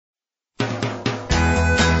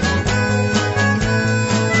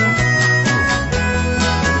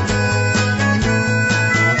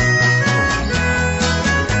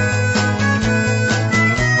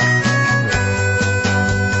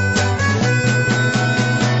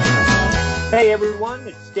Hey everyone,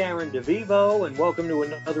 it's Darren DeVivo, and welcome to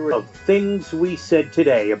another of Things We Said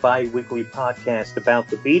Today, a bi-weekly podcast about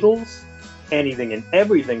the Beatles, anything and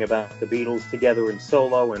everything about the Beatles together in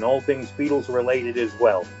solo, and all things Beatles related as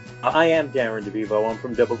well. I am Darren DeVivo. I'm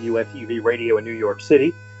from WFUV Radio in New York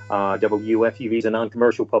City. WFUV is a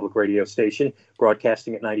non-commercial public radio station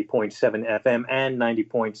broadcasting at 90.7 FM and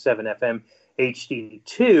 90.7 FM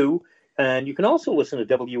HD2. And you can also listen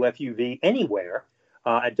to WFUV anywhere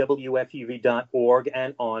at WFUV.org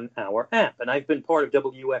and on our app. And I've been part of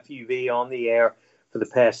WFUV on the air for the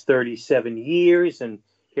past 37 years. And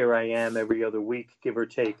here I am every other week, give or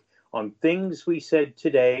take, on Things We Said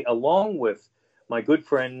Today, along with my good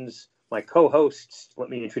friends, my co-hosts. Let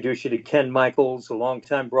me introduce you to Ken Michaels, a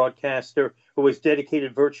longtime broadcaster who has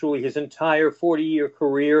dedicated virtually his entire 40-year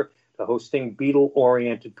career to hosting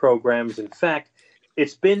Beatle-oriented programs. In fact,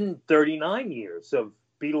 it's been 39 years of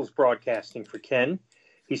Beatles broadcasting for Ken.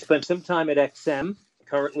 He spent some time at XM,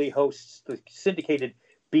 currently hosts the syndicated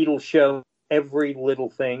Beatles show, Every Little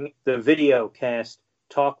Thing, the video cast,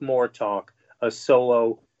 Talk More Talk, a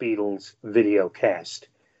solo Beatles video cast.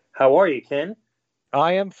 How are you, Ken?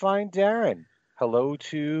 I am fine, Darren. Hello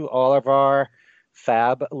to all of our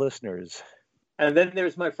fab listeners. And then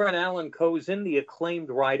there's my friend Alan Kozin, the acclaimed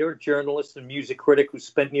writer, journalist, and music critic who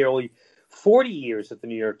spent nearly 40 years at the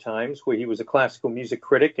New York Times, where he was a classical music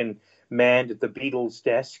critic and manned at the Beatles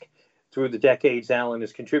desk. Through the decades, Alan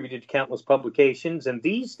has contributed to countless publications, and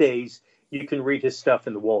these days you can read his stuff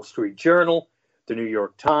in the Wall Street Journal, the New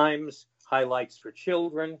York Times, Highlights for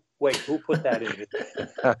Children. Wait, who put that in?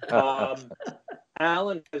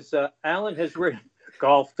 Alan has written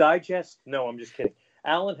Golf Digest. No, I'm just kidding.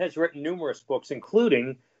 Alan has written numerous books,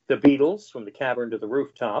 including The Beatles, From the Cavern to the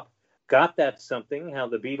Rooftop, Got That Something, How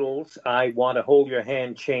the Beatles, I Want to Hold Your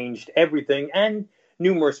Hand Changed Everything, and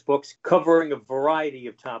numerous books covering a variety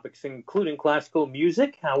of topics, including classical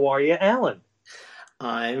music. How are you, Alan?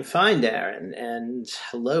 I'm fine, Darren, and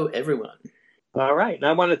hello, everyone. All right, and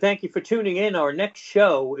I want to thank you for tuning in. Our next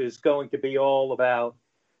show is going to be all about...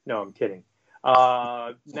 No, I'm kidding.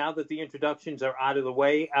 Now that the introductions are out of the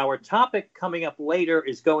way, our topic coming up later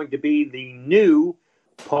is going to be the new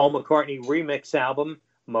Paul McCartney remix album,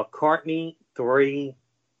 McCartney 3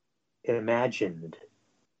 Imagined.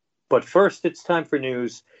 But first, it's time for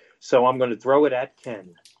news, so I'm going to throw it at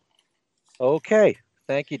Ken. Okay,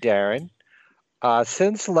 thank you, Darren.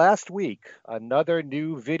 Since last week, another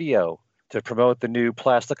new video to promote the new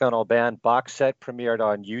Plastic Ono Band box set premiered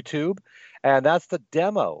on YouTube, and that's the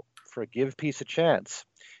demo for Give Peace a Chance.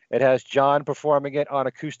 It has John performing it on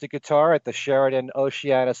acoustic guitar at the Sheraton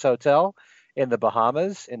Oceanus Hotel in the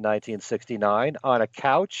Bahamas in 1969 on a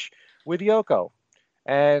couch with Yoko.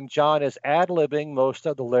 And John is ad-libbing most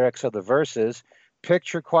of the lyrics of the verses.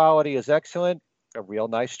 Picture quality is excellent, a real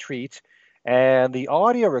nice treat. And the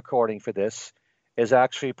audio recording for this is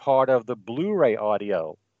actually part of the Blu-ray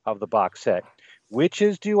audio of the box set, which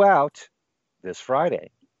is due out this Friday.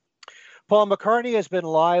 Paul McCartney has been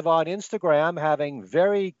live on Instagram having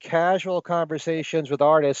very casual conversations with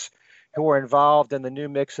artists who are involved in the new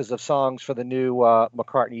mixes of songs for the new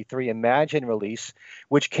McCartney 3 Imagine release,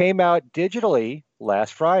 which came out digitally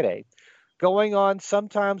last Friday, going on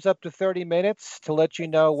sometimes up to 30 minutes to let you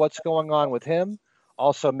know what's going on with him,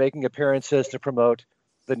 also making appearances to promote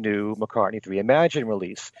the new McCartney 3 Imagine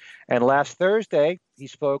release. And last Thursday, he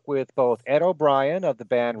spoke with both Ed O'Brien of the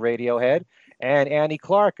band Radiohead and Annie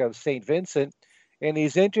Clark of St. Vincent. In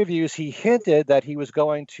these interviews, he hinted that he was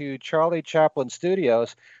going to Charlie Chaplin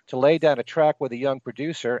Studios to lay down a track with a young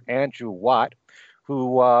producer, Andrew Watt, who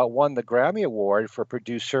won the Grammy Award for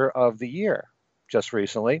Producer of the Year just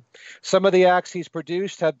recently. Some of the acts he's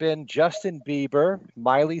produced have been Justin Bieber,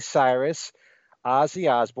 Miley Cyrus,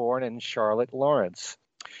 Ozzy Osbourne, and Charlotte Lawrence.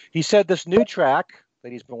 He said this new track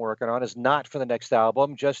that he's been working on is not for the next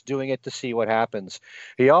album, just doing it to see what happens.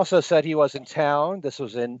 He also said he was in town, this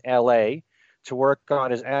was in L.A., to work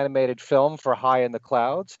on his animated film for High in the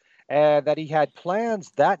Clouds, and that he had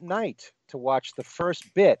plans that night to watch the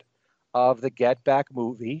first bit of the Get Back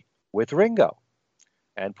movie with Ringo.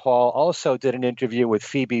 And Paul also did an interview with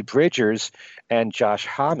Phoebe Bridgers and Josh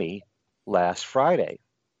Homme last Friday.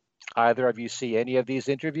 Either of you see any of these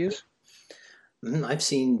interviews? I've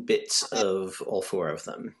seen bits of all four of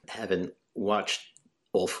them. Haven't watched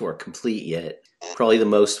all four complete yet. Probably the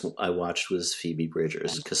most I watched was Phoebe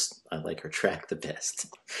Bridgers because I like her track the best.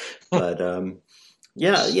 But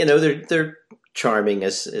yeah, you know, they're charming,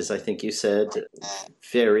 as I think you said,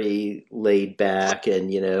 very laid back,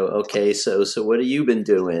 and you know, okay, so what have you been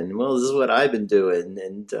doing? Well, this is what I've been doing,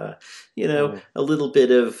 and you know, a little bit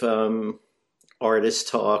of artist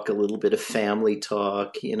talk, a little bit of family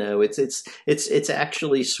talk. You know, it's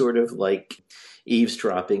actually sort of like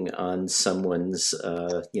eavesdropping on someone's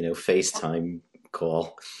FaceTime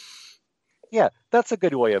call. Yeah, that's a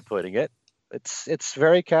good way of putting it. It's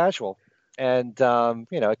very casual, and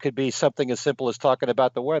it could be something as simple as talking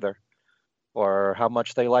about the weather or how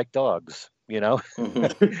much they like dogs.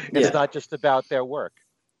 Mm-hmm. It's Yeah. not just about their work.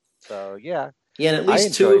 So yeah, Yeah, and at I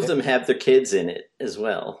least two enjoyed of it. them have their kids in it as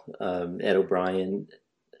well. Ed O'Brien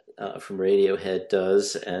from Radiohead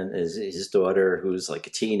does, and his daughter, who's like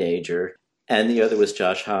a teenager. And the other was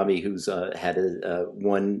Josh Homme, who's had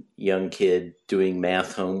one young kid doing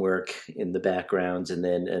math homework in the background, and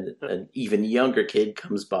then an even younger kid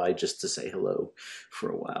comes by just to say hello for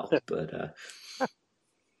a while. But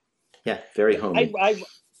yeah, very homey.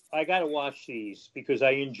 I got to watch these because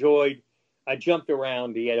I jumped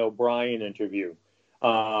around the Ed O'Brien interview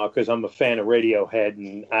because I'm a fan of Radiohead,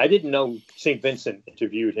 and I didn't know St. Vincent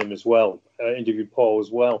interviewed him as well, interviewed Paul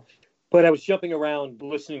as well. But I was jumping around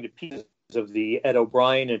listening to pieces of the Ed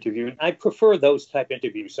O'Brien interview, and I prefer those type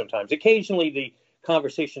interviews sometimes. Occasionally, the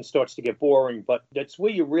conversation starts to get boring, but that's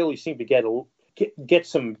where you really seem to get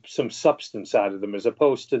some substance out of them, as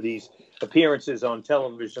opposed to these appearances on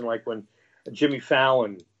television, like when Jimmy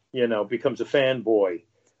Fallon, becomes a fanboy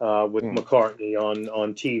with McCartney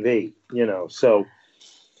on TV. So.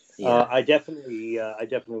 Yeah. I definitely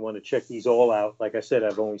want to check these all out. Like I said,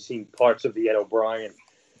 I've only seen parts of the Ed O'Brien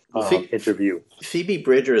interview. Phoebe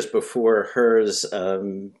Bridgers, before hers,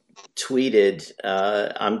 tweeted,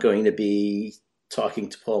 "I'm going to be talking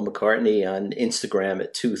to Paul McCartney on Instagram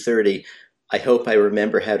at 2:30. I hope I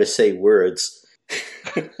remember how to say words."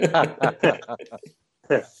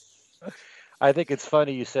 I think it's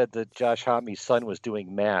funny you said that Josh Homme's son was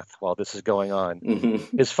doing math while this is going on.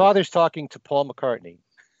 Mm-hmm. His father's talking to Paul McCartney.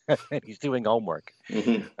 And he's doing homework.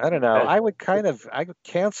 Mm-hmm. I don't know. I would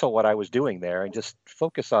cancel what I was doing there and just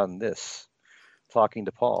focus on this, talking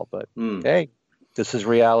to Paul. But hey, this is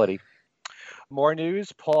reality. More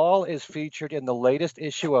news. Paul is featured in the latest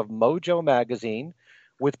issue of Mojo magazine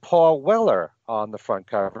with Paul Weller on the front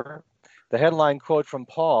cover. The headline quote from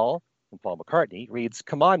Paul McCartney reads,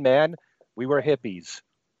 "Come on, man, we were hippies."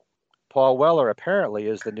 Paul Weller apparently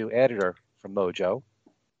is the new editor from Mojo.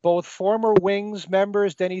 Both former Wings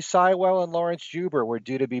members Denny Seiwell and Lawrence Juber were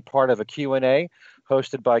due to be part of a Q&A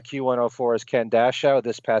hosted by Q104's Ken Dashow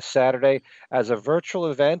this past Saturday as a virtual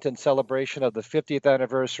event in celebration of the 50th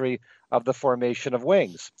anniversary of the formation of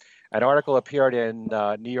Wings. An article appeared in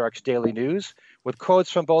New York's Daily News with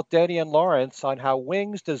quotes from both Denny and Lawrence on how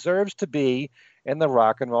Wings deserves to be in the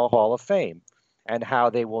Rock and Roll Hall of Fame and how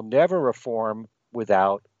they will never reform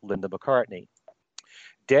without Linda McCartney.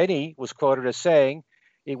 Denny was quoted as saying,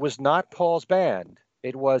 "It was not Paul's band.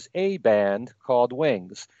 It was a band called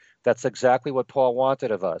Wings. That's exactly what Paul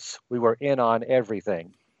wanted of us. We were in on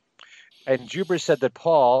everything." And Juber said that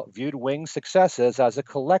Paul viewed Wings' successes as a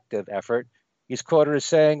collective effort. He's quoted as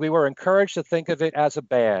saying, "We were encouraged to think of it as a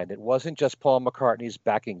band. It wasn't just Paul McCartney's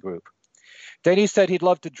backing group." Denny said he'd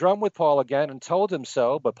love to drum with Paul again and told him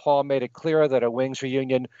so, but Paul made it clear that a Wings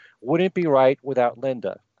reunion wouldn't be right without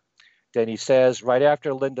Linda. Denny says, "Right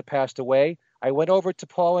after Linda passed away, I went over to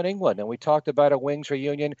Paul in England and we talked about a Wings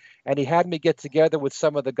reunion, and he had me get together with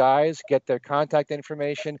some of the guys, get their contact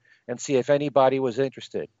information, and see if anybody was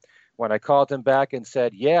interested. When I called him back and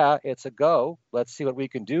said, 'Yeah, it's a go. Let's see what we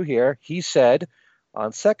can do here,' he said,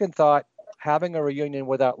 'On second thought, having a reunion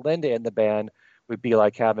without Linda in the band would be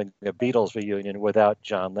like having a Beatles reunion without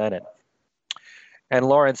John Lennon.'" And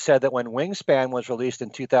Lawrence said that when Wingspan was released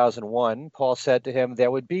in 2001, Paul said to him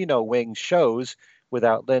there would be no Wings shows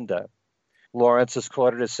without Linda. Lawrence is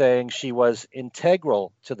quoted as saying she was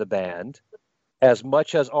integral to the band. As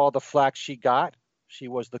much as all the flack she got, she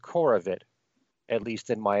was the core of it, at least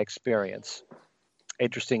in my experience.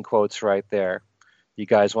 Interesting quotes right there. You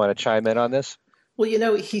guys want to chime in on this? Well,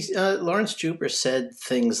 he's Lawrence Juber said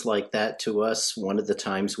things like that to us one of the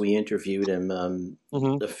times we interviewed him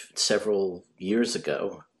several years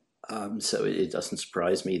ago. So it doesn't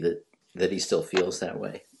surprise me that he still feels that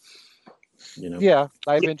way. Yeah,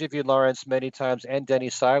 I've interviewed Lawrence many times and Denny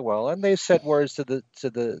Seiwell, and they said words to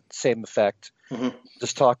the same effect. Mm-hmm.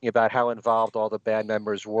 Just talking about how involved all the band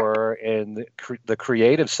members were in the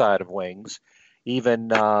creative side of Wings,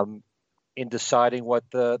 even in deciding what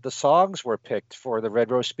the songs were picked for the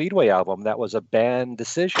Red Rose Speedway album. That was a band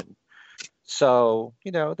decision. So,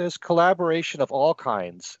 there's collaboration of all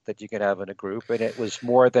kinds that you can have in a group, and it was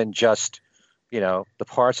more than just, the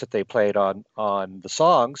parts that they played on the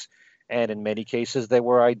songs. And in many cases, they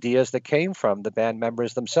were ideas that came from the band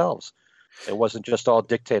members themselves. It wasn't just all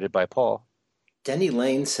dictated by Paul. Denny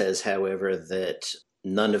Lane says, however, that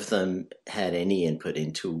none of them had any input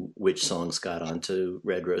into which songs got onto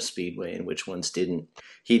Red Rose Speedway and which ones didn't.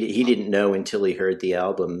 He didn't know until he heard the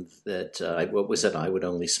album that what was it? I Would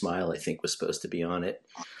Only Smile, I think, was supposed to be on it.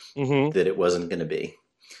 Mm-hmm. That it wasn't going to be.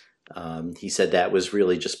 He said that was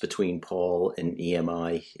really just between Paul and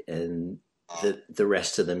EMI, and the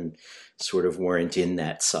rest of them sort of weren't in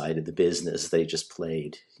that side of the business. They just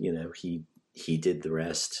played. He did the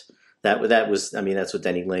rest. That was, I mean, that's what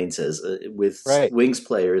Denny Lane says. With Right. Wings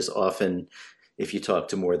players, often, if you talk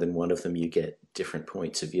to more than one of them, you get different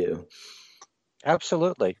points of view.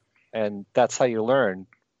 Absolutely. And that's how you learn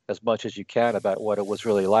as much as you can about what it was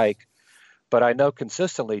really like. But I know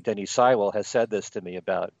consistently Denny Seiwell has said this to me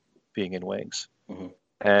about being in Wings. Mm-hmm.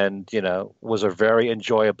 And, was a very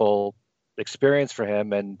enjoyable experience for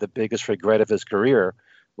him. And the biggest regret of his career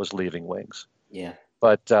was leaving Wings. Yeah.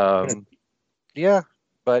 But,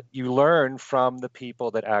 but you learn from the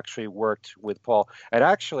people that actually worked with Paul. And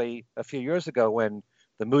actually, a few years ago, when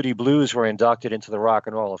the Moody Blues were inducted into the Rock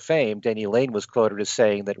and Roll Hall of Fame, Denny Lane was quoted as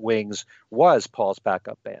saying that Wings was Paul's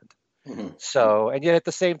backup band. Mm-hmm. So, and yet at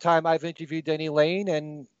the same time, I've interviewed Denny Lane,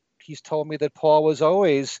 and he's told me that Paul was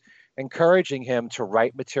always encouraging him to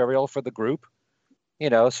write material for the group,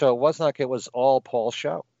 so it wasn't like it was all Paul's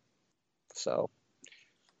show. So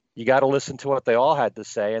you got to listen to what they all had to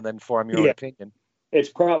say and then form your own opinion. It's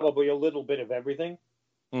probably a little bit of everything,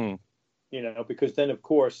 because then, of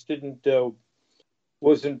course,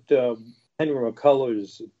 wasn't Henry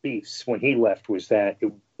McCullough's beefs when he left was that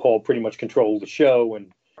Paul pretty much controlled the show,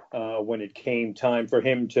 and when it came time for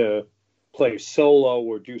him to play solo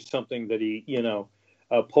or do something that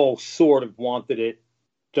Paul sort of wanted it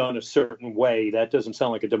done a certain way. That doesn't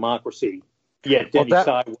sound like a democracy. Yet Denny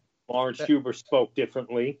Seiwell, Lawrence Huber spoke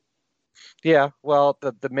differently. Yeah, well,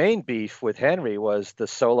 the main beef with Henry was the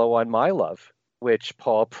solo on My Love, which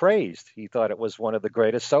Paul praised. He thought it was one of the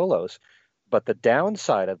greatest solos. But the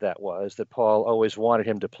downside of that was that Paul always wanted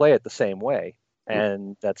him to play it the same way.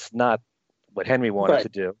 And that's not what Henry wanted to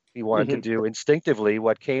do. He wanted to do instinctively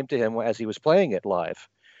what came to him as he was playing it live.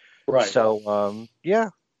 Right. So,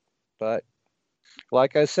 but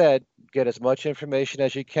like I said, get as much information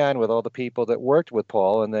as you can with all the people that worked with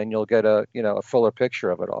Paul, and then you'll get a fuller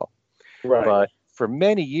picture of it all. Right. But for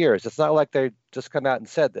many years, it's not like they just come out and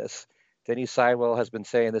said this. Denny Seiwell has been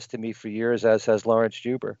saying this to me for years, as has Lawrence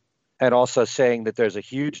Huber, and also saying that there's a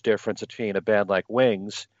huge difference between a band like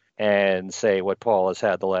Wings and, say, what Paul has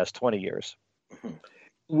had the last 20 years.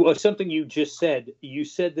 Well, something you just said. You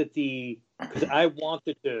said that because I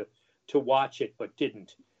wanted to watch it but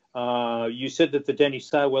didn't. You said that the Denny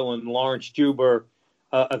Seiwell and Lawrence Huber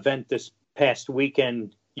event this past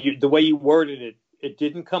weekend, the way you worded it, it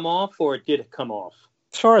didn't come off, or it did come off?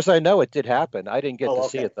 As far as I know, it did happen. I didn't get to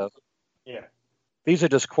see it, though. Yeah. These are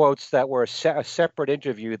just quotes that were a separate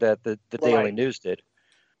interview that the Daily News did.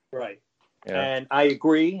 Right. Yeah. And I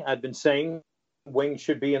agree. I've been saying Wings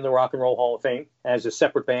should be in the Rock and Roll Hall of Fame as a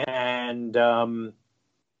separate band.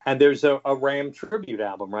 And there's a Ram tribute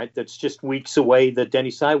album, right? That's just weeks away that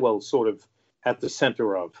Denny Seiwell's sort of at the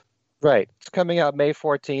center of. Right. It's coming out May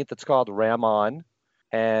 14th. It's called Ram On.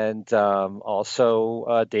 And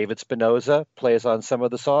also David Spinoza plays on some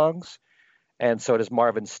of the songs. And so does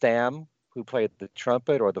Marvin Stamm, who played the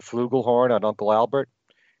trumpet or the flugelhorn on Uncle Albert.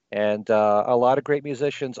 And a lot of great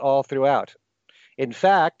musicians all throughout. In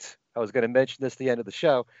fact, I was going to mention this at the end of the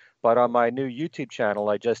show, but on my new YouTube channel,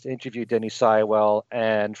 I just interviewed Denny Seiwell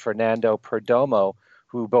and Fernando Perdomo,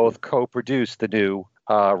 who both co-produced the new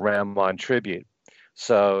Ram On tribute.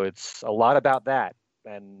 So it's a lot about that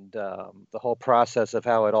and the whole process of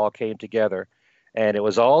how it all came together. And it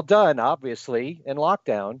was all done, obviously, in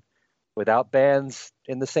lockdown without bands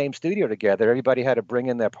in the same studio together. Everybody had to bring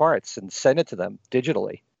in their parts and send it to them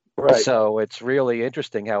digitally. Right. So it's really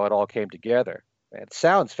interesting how it all came together. It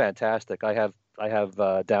sounds fantastic. I have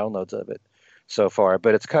downloads of it so far,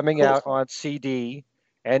 but it's coming out on CD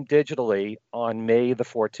and digitally on May the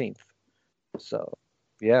 14th. So,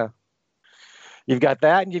 yeah. You've got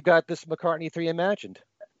that, and you've got this McCartney 3 Imagined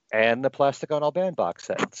and the Plastic Ono Band box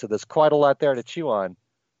set. So there's quite a lot there to chew on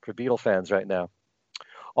for Beatle fans right now.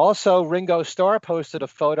 Also, Ringo Starr posted a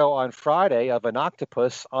photo on Friday of an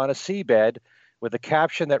octopus on a seabed with a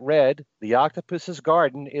caption that read, "The octopus's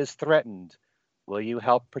garden is threatened. Will you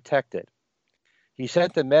help protect it?" He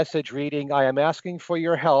sent a message reading, "I am asking for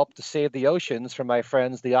your help to save the oceans from my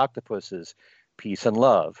friends the octopuses. Peace and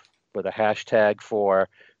love," with a hashtag for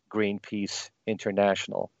Greenpeace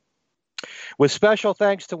International. With special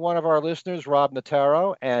thanks to one of our listeners, Rob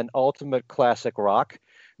Notaro, and Ultimate Classic Rock,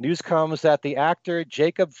 News comes that the actor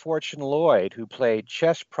Jacob Fortune Lloyd, who played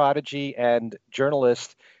chess prodigy and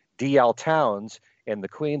journalist D.L. Towns in The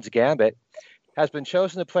Queen's Gambit, has been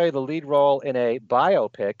chosen to play the lead role in a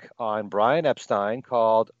biopic on Brian Epstein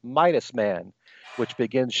called Midas Man, which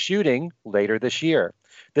begins shooting later this year.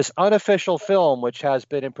 This unofficial film, which has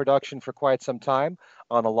been in production for quite some time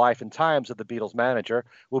on the life and times of the Beatles manager,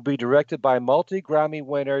 will be directed by multi-Grammy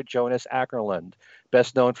winner Jonas Ackerlund,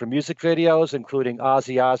 best known for music videos, including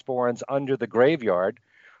Ozzy Osbourne's Under the Graveyard.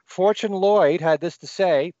 Fortune Lloyd had this to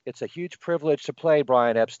say: "It's a huge privilege to play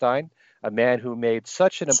Brian Epstein, a man who made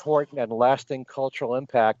such an important and lasting cultural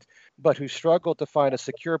impact, but who struggled to find a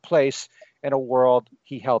secure place in a world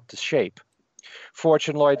he helped to shape."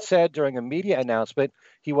 Fortune Lloyd said during a media announcement,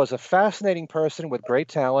 "He was a fascinating person with great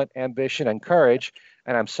talent, ambition, and courage,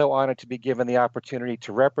 and I'm so honored to be given the opportunity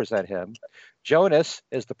to represent him. Jonas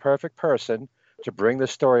is the perfect person to bring the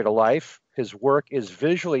story to life. His work is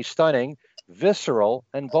visually stunning, visceral,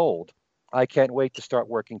 and bold. I can't wait to start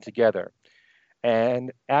working together."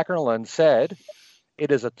 And Ackerlund said,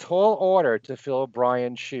 "It is a tall order to fill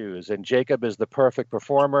Brian's shoes, and Jacob is the perfect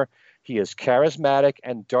performer. He is charismatic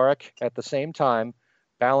and dark at the same time,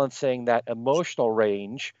 balancing that emotional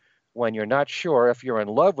range when you're not sure if you're in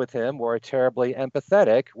love with him or terribly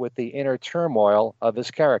empathetic with the inner turmoil of his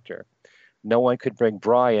character. No one could bring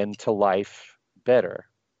Brian to life better."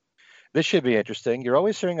 This should be interesting. You're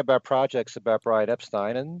always hearing about projects about Brian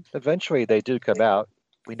Epstein, and eventually they do come out.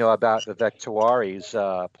 We know about Vivek Tiwari's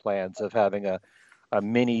plans of having a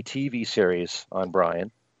mini TV series on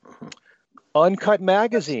Brian. Uncut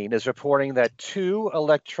Magazine is reporting that 2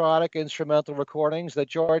 electronic instrumental recordings that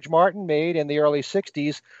George Martin made in the early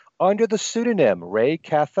 60s under the pseudonym Ray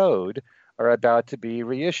Cathode are about to be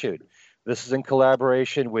reissued. This is in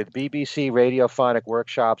collaboration with BBC Radiophonic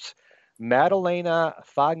Workshop's Maddalena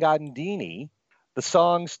Fagandini. The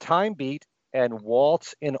songs Time Beat and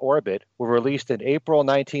Waltz in Orbit were released in April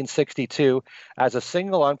 1962 as a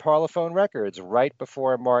single on Parlophone Records right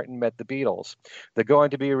before Martin met the Beatles. They're going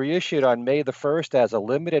to be reissued on May the 1st as a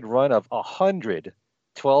limited run of 100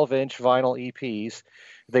 12-inch vinyl EPs.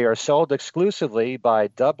 They are sold exclusively by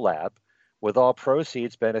Dublab, with all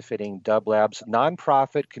proceeds benefiting Dublab's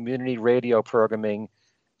nonprofit community radio programming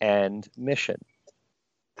and mission.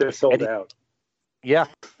 They're sold out. Yeah.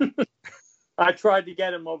 I tried to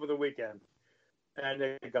get them over the weekend, and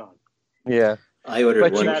they're gone. Yeah. I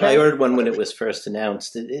ordered one. I ordered one when it was first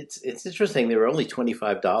announced. It's interesting. They were only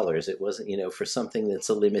 $25. It wasn't, for something that's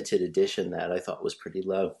a limited edition, that I thought was pretty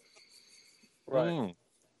low. Right.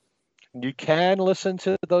 You can listen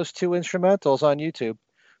to those 2 instrumentals on YouTube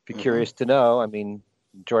if you're curious to know. I mean,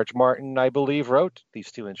 George Martin, I believe, wrote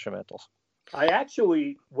these 2 instrumentals. I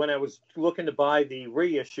actually, when I was looking to buy the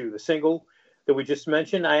reissue, the single that we just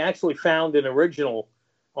mentioned, I actually found an original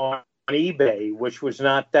on eBay, which was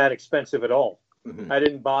not that expensive at all. I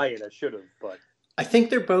didn't buy it. I should have, but I think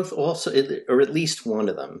they're both also, or at least one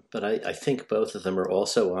of them, but I think both of them are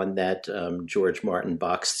also on that George Martin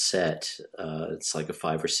boxed set. It's like a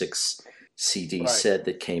 5 or 6 CD set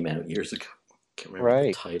that came out years ago. I can't remember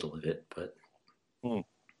the title of it, but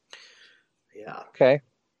yeah. Okay.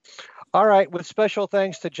 All right. With special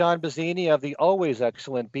thanks to John Bazzini of the always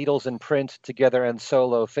excellent Beatles in Print, Together and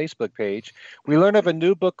Solo Facebook page, we learn of a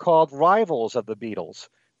new book called Rivals of the Beatles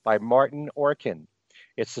by Martin Orkin.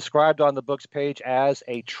 It's described on the book's page as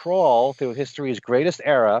a trawl through history's greatest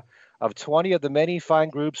era of 20 of the many fine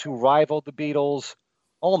groups who rivaled the Beatles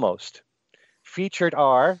almost. Featured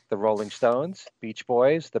are the Rolling Stones, Beach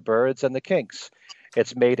Boys, the Byrds, and the Kinks.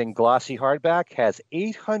 It's made in glossy hardback, has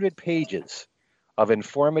 800 pages of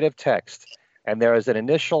informative text, and there is an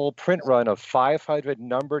initial print run of 500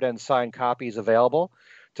 numbered and signed copies available.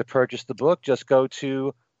 To purchase the book, just go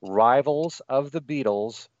to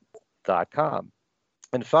rivalsofthebeatles.com.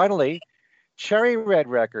 And finally, Cherry Red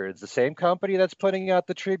Records, the same company that's putting out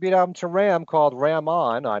the tribute album to Ram called Ram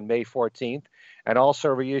On May 14th, and also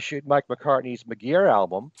reissued Mike McCartney's McGear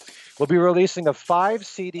album, will be releasing a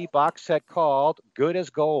 5-CD box set called Good as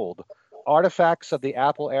Gold, Artifacts of the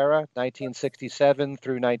Apple Era, 1967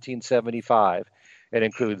 through 1975. It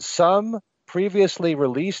includes some previously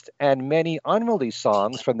released and many unreleased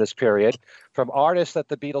songs from this period from artists that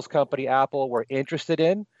the Beatles company Apple were interested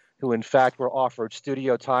in, who in fact were offered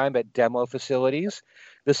studio time at demo facilities.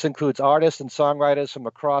 This includes artists and songwriters from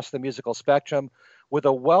across the musical spectrum with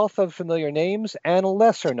a wealth of familiar names and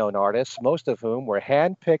lesser-known artists, most of whom were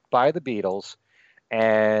handpicked by the Beatles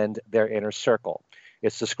and their inner circle.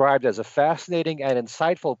 It's described as a fascinating and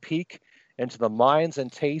insightful peek into the minds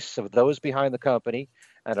and tastes of those behind the company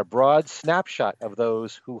and a broad snapshot of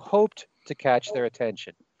those who hoped to catch their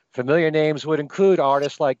attention. Familiar names would include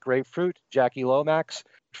artists like Grapefruit, Jackie Lomax,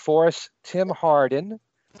 Forrest, Tim Hardin,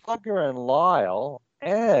 Slugger and Lyle,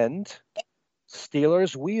 and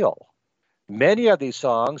Steeler's Wheel. Many of these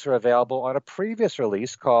songs are available on a previous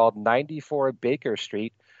release called 94 Baker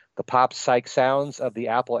Street, the pop psych sounds of the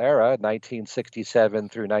Apple era, 1967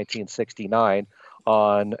 through 1969,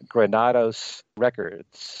 on Granados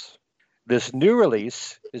Records. This new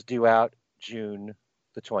release is due out June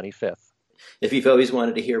the 25th. If you've always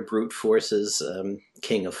wanted to hear Brute Force's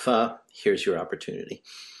King of Pho, here's your opportunity.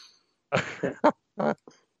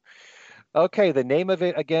 Okay, the name of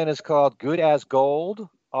it again is called Good as Gold,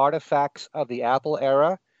 Artifacts of the Apple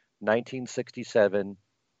Era, 1967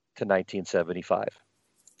 to 1975.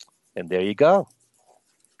 And there you go.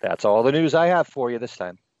 That's all the news I have for you this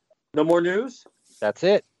time. No more news? That's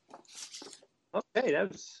it. Okay,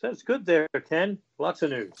 that's good there, Ken. Lots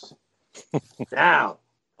of news. Now,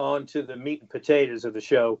 on to the meat and potatoes of the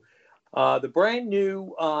show. The brand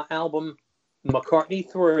new album, McCartney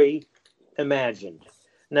 3, Imagined.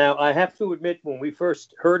 Now, I have to admit, when we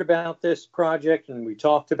first heard about this project and we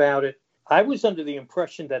talked about it, I was under the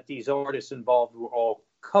impression that these artists involved were all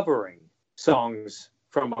covering songs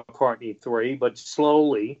from McCartney 3, but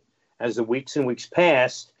slowly, as the weeks and weeks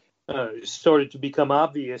passed, started to become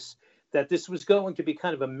obvious that this was going to be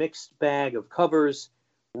kind of a mixed bag of covers,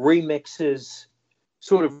 remixes,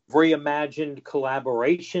 sort of reimagined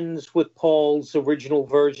collaborations with Paul's original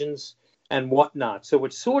versions and whatnot. So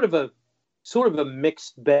it's sort of a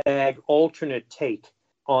mixed bag, alternate take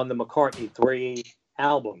on the McCartney 3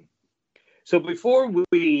 album. So before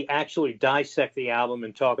we actually dissect the album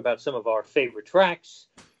and talk about some of our favorite tracks,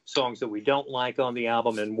 songs that we don't like on the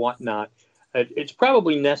album and whatnot, it's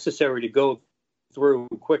probably necessary to go through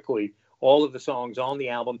quickly all of the songs on the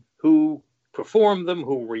album, who performed them,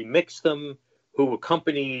 who remixed them, who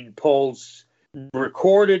accompanied Paul's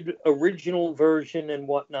recorded original version and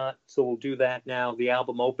whatnot. So we'll do that now. The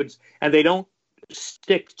album opens, and they don't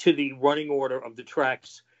stick to the running order of the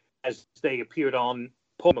tracks as they appeared on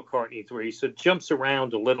Paul McCartney 3, so it jumps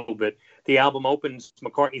around a little bit. The album opens,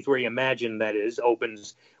 McCartney 3 Imagine, that is,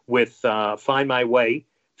 opens with Find My Way,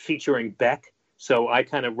 featuring Beck. So I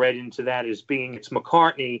kind of read into that as being it's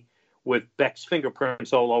McCartney with Beck's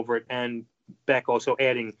fingerprints all over it, and Beck also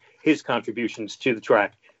adding his contributions to the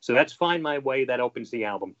track. So that's Find My Way. That opens the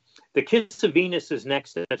album. The Kiss of Venus is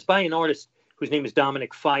next. That's by an artist whose name is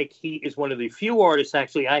Dominic Fike. He is one of the few artists,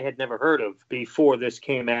 actually, I had never heard of before this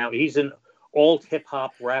came out. He's an alt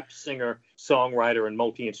hip-hop rap singer, songwriter, and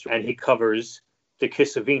multi-instrumentalist. And he covers The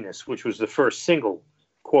Kiss of Venus, which was the first single,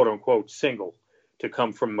 quote-unquote single, to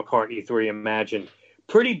come from McCartney 3 Imagine.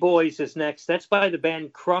 Pretty Boys is next. That's by the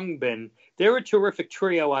band Khruangbin. They're a terrific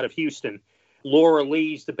trio out of Houston. Laura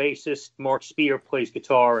Lee's the bassist. Mark Spear plays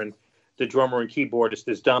guitar, and the drummer and keyboardist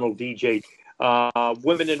is Donald DJ.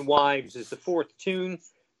 Women and Wives is the fourth tune.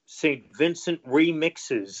 St. Vincent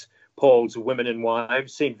remixes Paul's Women and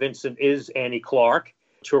Wives. St. Vincent is Annie Clark,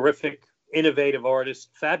 terrific, innovative artist,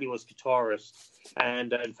 fabulous guitarist.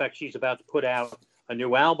 And in fact, she's about to put out a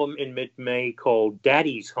new album in mid-May called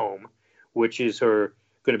Daddy's Home, which is going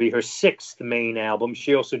to be her sixth main album.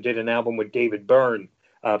 She also did an album with David Byrne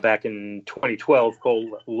back in 2012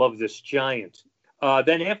 called Love This Giant.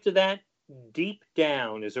 Then after that, Deep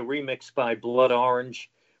Down is a remix by Blood Orange.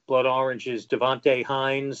 Blood Orange is Devontae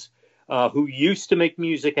Hines, who used to make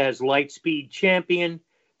music as Lightspeed Champion.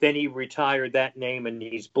 Then he retired that name, and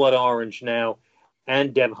he's Blood Orange now.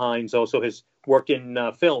 And Dev Hines also has worked in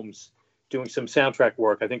films, doing some soundtrack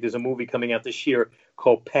work. I think there's a movie coming out this year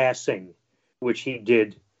called Passing, which he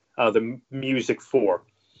did the music for.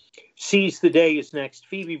 Seize the Day is next.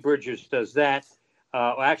 Phoebe Bridgers does that.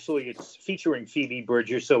 Actually, it's featuring Phoebe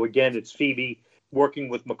Bridgers, so again, it's Phoebe working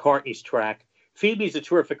with McCartney's track. Phoebe's a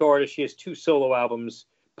terrific artist. She has 2 solo albums,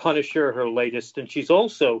 Punisher, her latest, and she's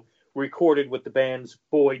also recorded with the bands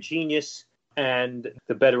Boy Genius and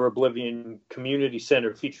the Better Oblivion Community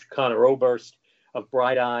Center, featured Conor Oberst of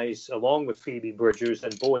Bright Eyes, along with Phoebe Bridgers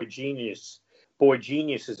and Boy Genius. Boy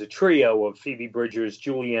Genius is a trio of Phoebe Bridgers,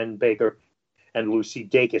 Julianne Baker, and Lucy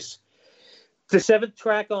Dacus. The 7th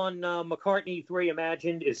track on McCartney 3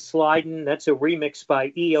 Imagined is Slidin'. That's a remix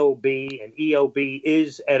by EOB, and EOB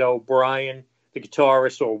is Ed O'Brien, the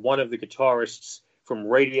guitarist, or one of the guitarists from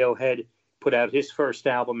Radiohead, put out his first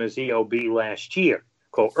album as EOB last year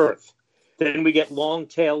called Earth. Then we get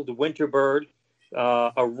Long-Tailed Winterbird,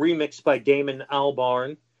 a remix by Damon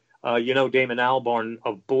Albarn. You know Damon Albarn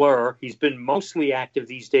of Blur. He's been mostly active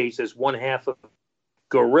these days as one half of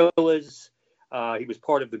Gorillaz. He was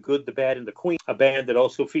part of The Good, the Bad, and the Queen, a band that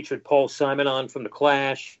also featured Paul Simonon from The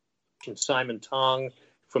Clash and Simon Tong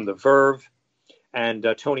from The Verve. and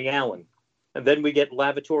Tony Allen. And then we get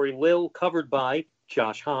Lavatory Lil, covered by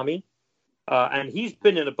Josh Homme. And he's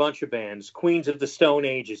been in a bunch of bands. Queens of the Stone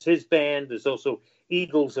Age is his band. There's also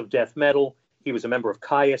Eagles of Death Metal. He was a member of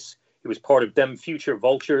Caius. He was part of Them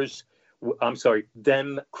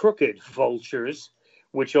Crooked Vultures,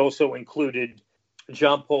 which also included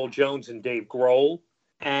John Paul Jones and Dave Grohl.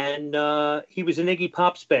 And he was in Iggy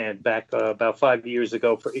Pop's band back about 5 years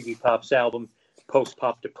ago for Iggy Pop's album, Post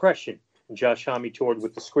Pop Depression. And Josh Homme toured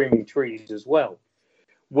with the Screaming Trees as well.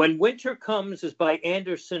 When Winter Comes is by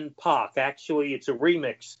Anderson .Paak. Actually, it's a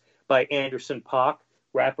remix by Anderson .Paak,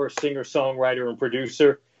 rapper, singer, songwriter, and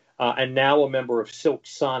producer, and now a member of Silk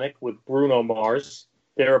Sonic with Bruno Mars.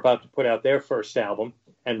 They're about to put out their first album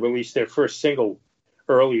and release their first single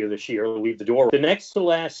earlier this year, Leave the Door. The next to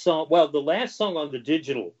last song, well, the last song on the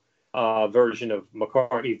digital version of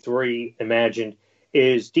McCartney 3, Imagined,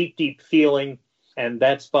 is Deep, Deep Feeling, and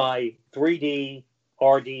that's by 3D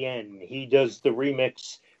RDN. He does the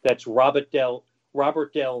remix. That's Robert Del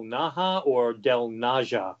Naja or Del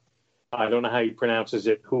Naja. I don't know how he pronounces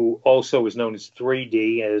it, who also is known as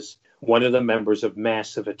 3D, as one of the members of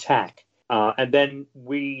Massive Attack. And then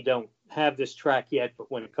we don't have this track yet,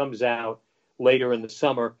 but when it comes out later in the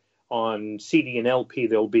summer on CD and LP,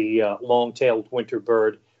 there'll be Long-Tailed Winter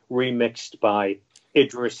Bird remixed by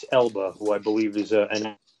Idris Elba, who I believe is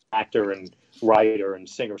an actor and writer and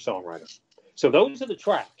singer-songwriter. So those are the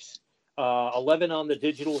tracks. 11 on the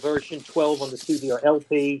digital version, 12 on the CD or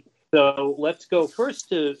LP. So let's go first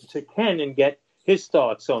to Ken and get his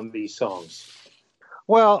thoughts on these songs.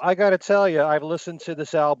 Well, I got to tell you, I've listened to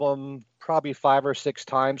this album probably 5 or 6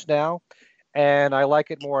 times now, and I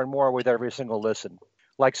like it more and more with every single listen.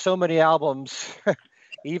 Like so many albums,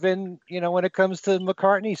 even, when it comes to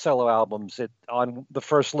McCartney solo albums, on the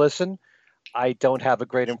first listen, I don't have a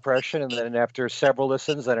great impression. And then after several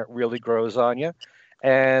listens, then it really grows on you.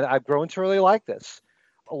 And I've grown to really like this.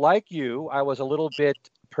 Like you, I was a little bit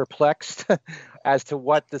perplexed as to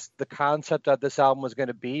what the concept of this album was going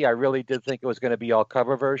to be. I really did think it was going to be all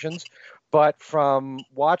cover versions. But from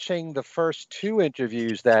watching the first 2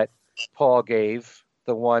 interviews that Paul gave,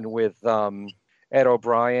 the one with Ed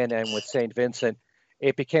O'Brien and with St. Vincent,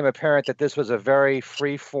 it became apparent that this was a very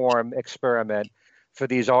free-form experiment for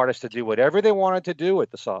these artists to do whatever they wanted to do with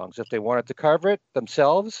the songs. If they wanted to cover it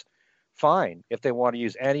themselves, fine. If they want to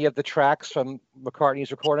use any of the tracks from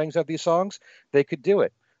McCartney's recordings of these songs, they could do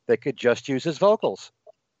it. They could just use his vocals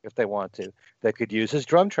if they want to. They could use his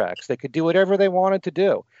drum tracks. They could do whatever they wanted to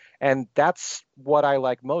do. And that's what I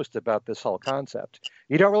like most about this whole concept.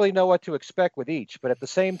 You don't really know what to expect with each, but at the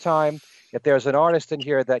same time, if there's an artist in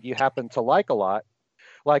here that you happen to like a lot,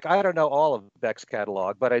 like, I don't know all of Beck's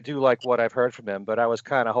catalog, but I do like what I've heard from him. But I was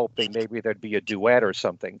kind of hoping maybe there'd be a duet or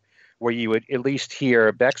something where you would at least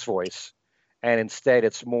hear Beck's voice. And instead,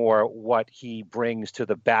 it's more what he brings to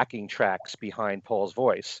the backing tracks behind Paul's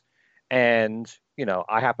voice. And,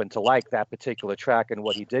 I happen to like that particular track and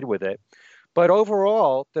what he did with it. But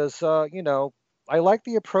overall, there's, I like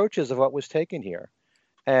the approaches of what was taken here.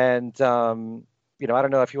 And, I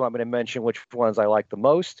don't know if you want me to mention which ones I like the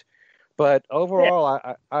most. But overall,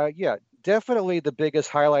 yeah. Definitely the biggest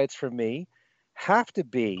highlights for me have to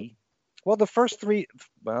be, well, the first 3,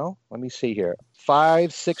 well, let me see here,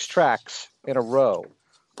 5, 6 tracks in a row,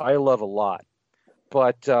 I love a lot.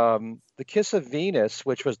 But The Kiss of Venus,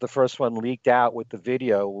 which was the first one leaked out with the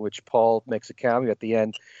video, which Paul makes a cameo at the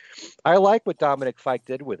end, I like what Dominic Fike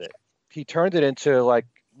did with it. He turned it into like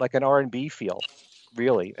an R&B feel,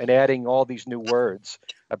 really, and adding all these new words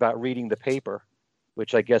about reading the paper,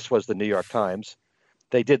 which I guess was the New York Times.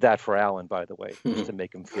 They did that for Alan, by the way, just to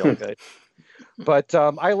make him feel good. But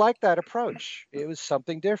I like that approach. It was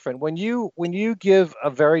something different. When you give a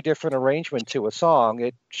very different arrangement to a song,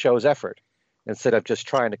 it shows effort instead of just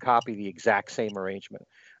trying to copy the exact same arrangement.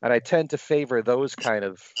 And I tend to favor those kind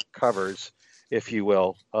of covers, if you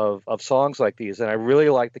will, of songs like these. And I really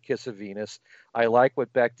like The Kiss of Venus. I like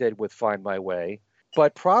what Beck did with Find My Way.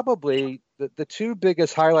 But probably the 2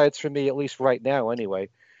 biggest highlights for me, at least right now anyway,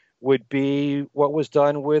 would be what was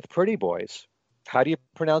done with Pretty Boys. How do you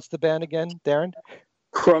pronounce the band again, Darren?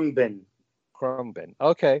 Khruangbin. Khruangbin.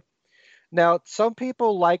 Okay. Now, some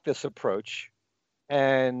people like this approach,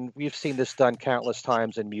 and we've seen this done countless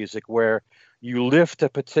times in music where you lift a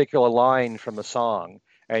particular line from a song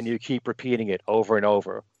and you keep repeating it over and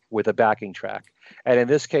over with a backing track. And in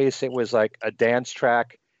this case, it was like a dance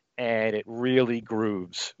track, and it really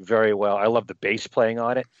grooves very well. I love the bass playing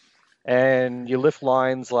on it. And you lift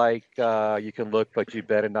lines like you can look, but you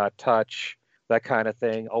better not touch, that kind of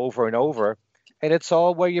thing, over and over. And it's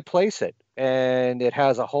all where you place it. And it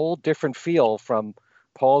has a whole different feel from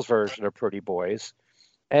Paul's version of Pretty Boys.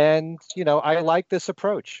 And, I like this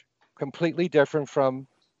approach, completely different from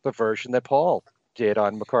the version that Paul did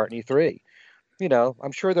on McCartney 3.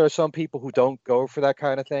 I'm sure there are some people who don't go for that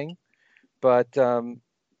kind of thing, but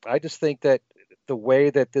I just think that the way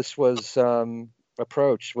that this was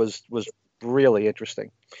approached was really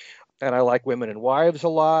interesting. And I like Women and Wives a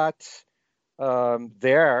lot.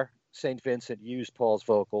 There, St. Vincent used Paul's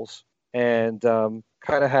vocals and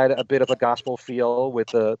kind of had a bit of a gospel feel with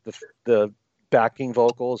the backing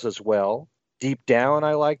vocals as well. Deep Down,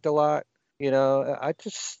 I liked a lot. I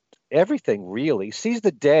just, everything really. Seize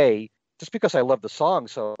the Day, just because I love the song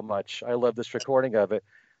so much, I love this recording of it.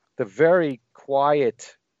 The very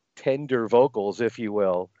quiet, tender vocals, if you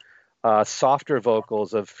will, softer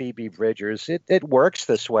vocals of Phoebe Bridgers, it works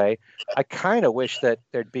this way. I kind of wish that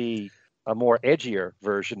there'd be a more edgier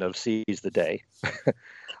version of Seize the Day,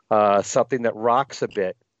 something that rocks a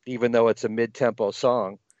bit, even though it's a mid-tempo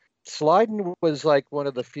song. Slidin' was like one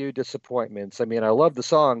of the few disappointments. I mean, I love the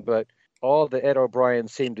song, but all that Ed O'Brien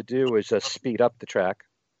seemed to do was just speed up the track.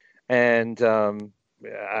 And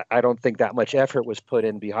I don't think that much effort was put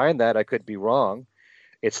in behind that. I could be wrong.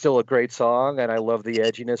 It's still a great song, and I love the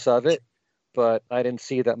edginess of it, but I didn't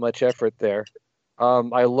see that much effort there.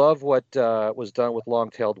 I love what was done with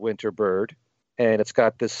Long-Tailed Winter Bird, and it's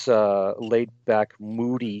got this laid-back,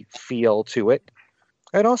 moody feel to it.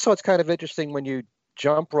 And also, it's kind of interesting when you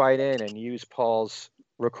jump right in and use Paul's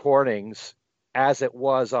recordings as it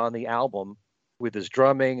was on the album with his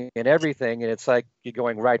drumming and everything, and it's like you're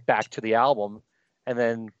going right back to the album, and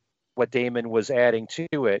then what Damon was adding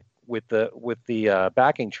to it with the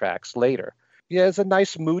backing tracks later. Yeah, there's a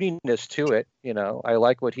nice moodiness to it. I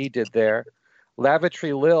like what he did there.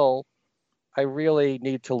 Lavatory Lil, I really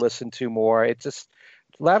need to listen to more.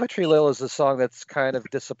 Lavatory Lil is a song that's kind of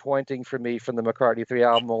disappointing for me from the McCartney 3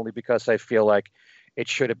 album, only because I feel like it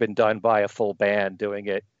should have been done by a full band doing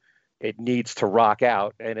it. It needs to rock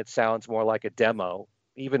out, and it sounds more like a demo.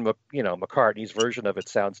 Even, McCartney's version of it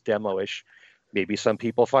sounds demo-ish. Maybe some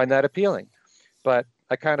people find that appealing. But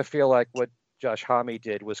I kind of feel like what Josh Homme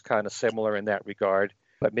did was kind of similar in that regard,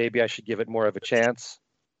 but maybe I should give it more of a chance.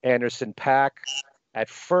 Anderson .Paak, at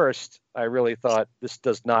first, I really thought this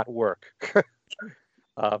does not work.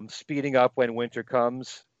 Speeding up when winter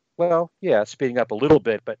comes, well, yeah, speeding up a little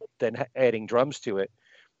bit, but then adding drums to it.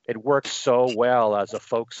 It works so well as a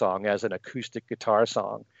folk song, as an acoustic guitar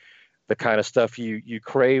song, the kind of stuff you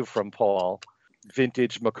crave from Paul,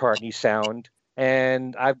 vintage McCartney sound.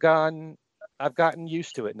 And I've gotten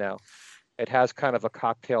used to it now. It has kind of a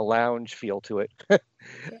cocktail lounge feel to it.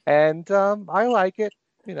 And I like it.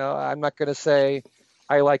 I'm not going to say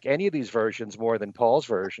I like any of these versions more than Paul's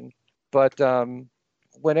version, but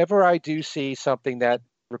whenever I do see something that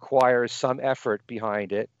requires some effort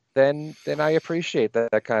behind it, then I appreciate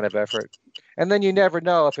that kind of effort. And then you never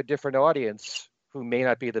know if a different audience who may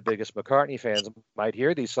not be the biggest McCartney fans might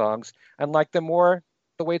hear these songs and like them more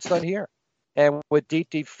the way it's done here. And with Deep,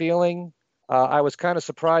 Deep Feeling, I was kind of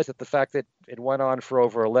surprised at the fact that it went on for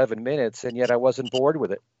over 11 minutes, and yet I wasn't bored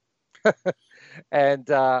with it. And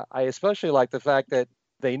I especially like the fact that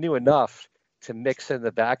they knew enough to mix in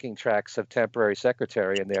the backing tracks of Temporary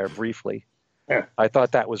Secretary in there briefly. Yeah. I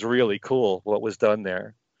thought that was really cool, what was done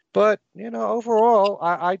there. But, overall,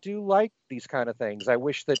 I do like these kind of things. I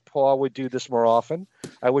wish that Paul would do this more often.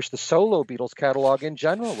 I wish the solo Beatles catalog in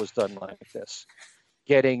general was done like this,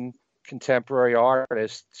 getting contemporary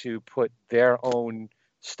artists to put their own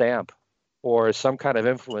stamp or some kind of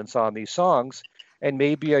influence on these songs, and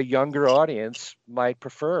maybe a younger audience might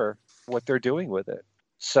prefer what they're doing with it.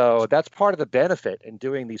 So that's part of the benefit in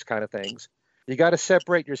doing these kind of things. You got to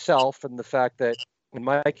separate yourself from the fact that, in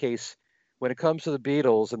my case, when it comes to the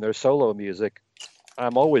Beatles and their solo music,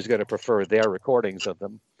 I'm always going to prefer their recordings of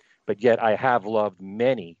them. But yet I have loved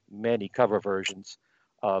many, many cover versions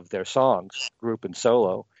of their songs, group and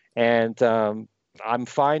solo. And I'm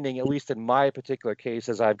finding, at least in my particular case,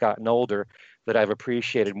 as I've gotten older, that I've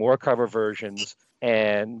appreciated more cover versions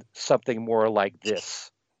and something more like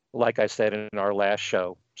this. Like I said in our last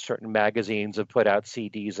show, certain magazines have put out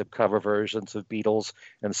CDs of cover versions of Beatles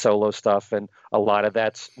and solo stuff, and a lot of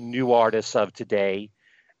that's new artists of today.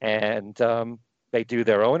 And they do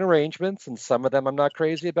their own arrangements, and some of them I'm not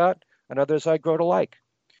crazy about, and others I grow to like.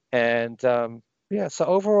 And so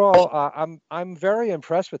overall, I'm very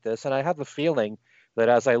impressed with this, and I have a feeling that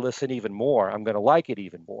as I listen even more, I'm going to like it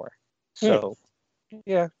even more. So,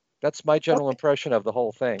 yeah, that's my general impression of the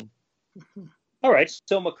whole thing. All right,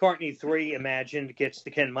 so McCartney 3 Imagined gets the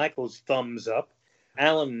Ken Michaels thumbs up.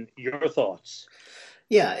 Alan, your thoughts?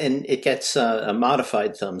 Yeah, and it gets a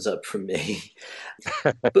modified thumbs up from me.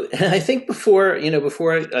 But I think before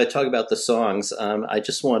I talk about the songs, I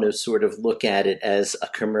just want to sort of look at it as a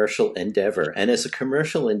commercial endeavor. And as a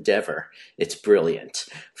commercial endeavor, it's brilliant.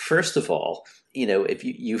 First of all, if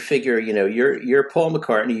you figure, you're Paul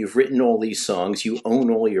McCartney, you've written all these songs, you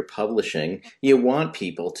own all your publishing, you want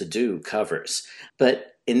people to do covers. But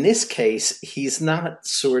in this case, he's not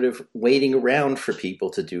sort of waiting around for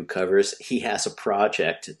people to do covers. He has a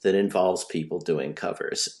project that involves people doing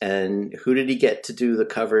covers. And who did he get to do the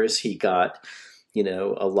covers? He got,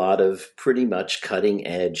 a lot of pretty much cutting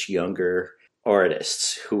edge younger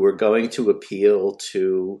artists who were going to appeal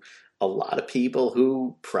to a lot of people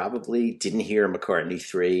who probably didn't hear McCartney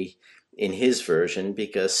 3 in his version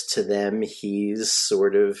because to them he's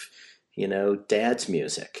sort of, dad's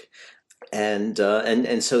music. And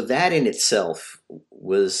so that in itself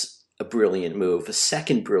was a brilliant move. A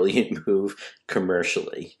second brilliant move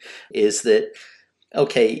commercially is that,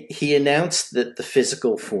 okay, he announced that the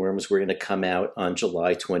physical forms were going to come out on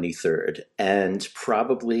July 23rd, and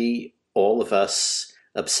probably all of us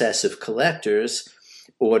obsessive collectors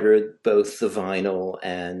ordered both the vinyl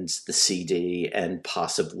and the CD and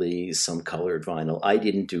possibly some colored vinyl. I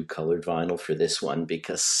didn't do colored vinyl for this one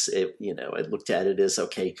because I looked at it as,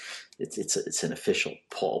 okay, it's an official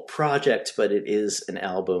Paul project, but it is an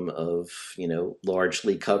album of,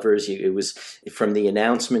 largely covers. It was from the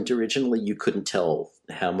announcement originally, you couldn't tell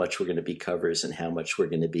how much were going to be covers and how much were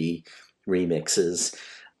going to be remixes,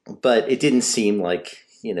 but it didn't seem like,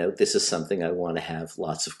 this is something I want to have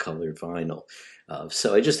lots of colored vinyl.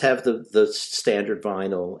 So I just have the standard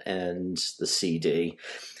vinyl and the CD.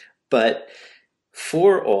 But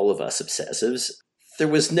for all of us obsessives, there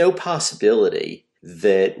was no possibility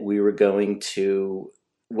that we were going to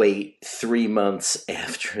wait 3 months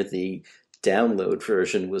after the download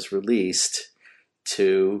version was released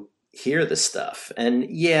to hear the stuff. And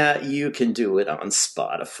yeah, you can do it on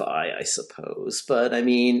Spotify, I suppose. But I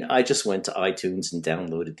mean, I just went to iTunes and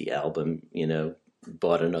downloaded the album,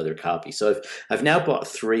 bought another copy. So I've now bought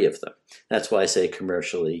 3 of them. That's why I say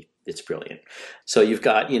commercially it's brilliant. So you've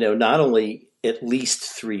got, not only at least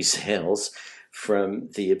 3 sales from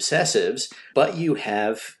the obsessives, but you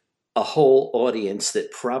have a whole audience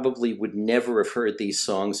that probably would never have heard these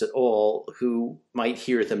songs at all, who might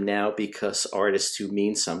hear them now because artists who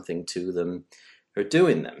mean something to them are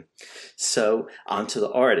doing them. So onto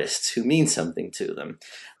the artists who mean something to them.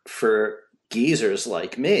 For geezers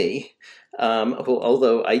like me,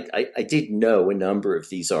 although I did know a number of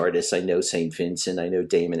these artists. I know St. Vincent, I know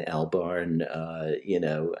Damon Albarn,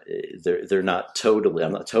 they're not totally,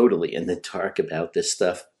 I'm not totally in the dark about this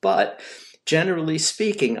stuff, but generally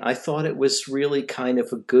speaking, I thought it was really kind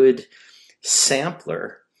of a good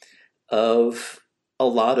sampler of a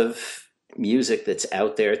lot of music that's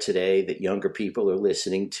out there today that younger people are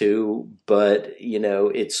listening to, but,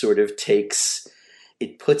 it sort of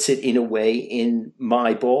it puts it in a way in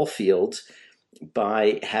my ball field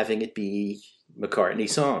by having it be McCartney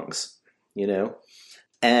songs,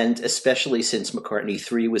 and especially since McCartney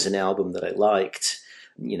 3 was an album that I liked,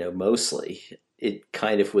 mostly, it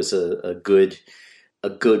kind of was a good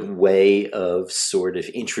way of sort of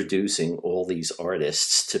introducing all these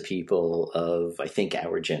artists to people of, I think,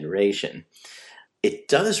 our generation. It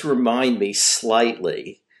does remind me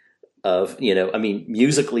slightly of,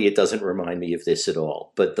 musically it doesn't remind me of this at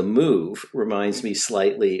all, but the move reminds me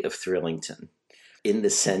slightly of Thrillington in the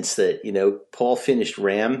sense that, Paul finished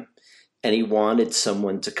Ram and he wanted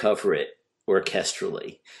someone to cover it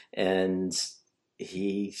orchestrally, and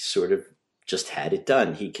he sort of just had it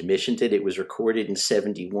done. He commissioned it. It was recorded in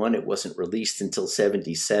 71. It wasn't released until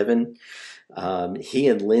 77. He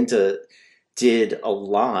and Linda did a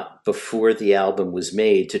lot before the album was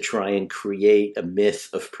made to try and create a myth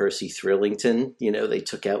of Percy Thrillington. They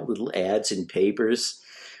took out little ads in papers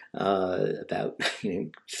about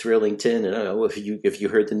Thrillington, and oh, if you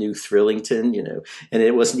heard the new Thrillington, and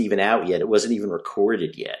it wasn't even out yet. It wasn't even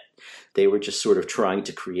recorded yet. They were just sort of trying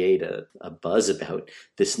to create a buzz about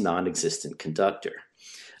this non-existent conductor.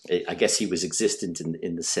 I guess he was existent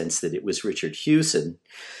in the sense that it was Richard Hewson,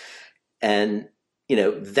 and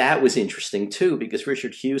that was interesting too, because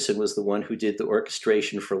Richard Hewson was the one who did the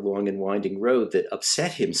orchestration for Long and Winding Road that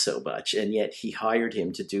upset him so much, and yet he hired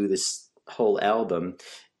him to do this whole album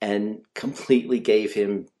and completely gave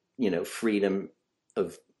him, freedom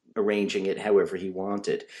of arranging it however he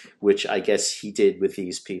wanted, which I guess he did with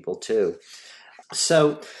these people too.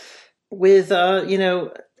 So with,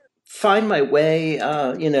 Find My Way,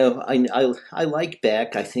 I like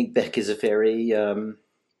Beck. I think Beck is a very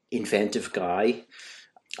inventive guy.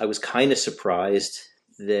 I was kind of surprised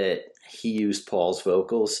that he used Paul's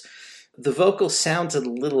vocals. The vocals sounded a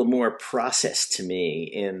little more processed to me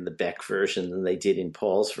in the Beck version than they did in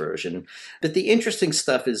Paul's version. But the interesting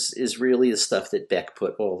stuff is really the stuff that Beck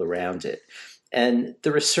put all around it. And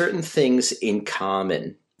there are certain things in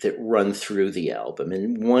common that run through the album.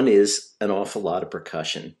 And one is an awful lot of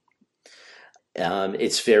percussion.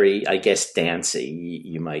 It's very, I guess, dancey,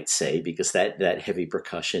 you might say, because that heavy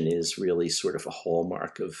percussion is really sort of a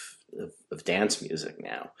hallmark of dance music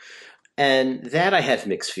now. And that I have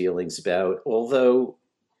mixed feelings about, although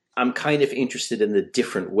I'm kind of interested in the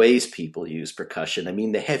different ways people use percussion. I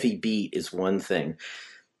mean, the heavy beat is one thing,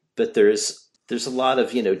 but there's a lot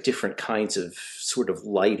of, different kinds of sort of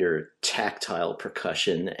lighter tactile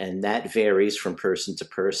percussion, and that varies from person to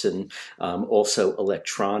person. Also,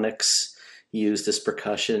 electronics used as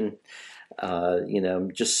percussion.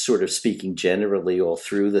 Just sort of speaking generally all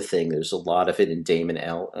through the thing, there's a lot of it in Damon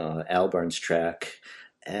Albarn's track,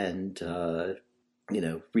 and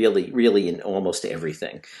really in almost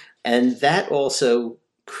everything. And that also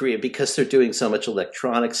because they're doing so much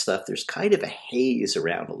electronic stuff, there's kind of a haze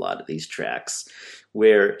around a lot of these tracks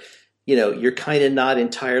where you're kind of not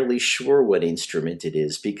entirely sure what instrument it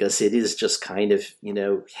is, because it is just kind of,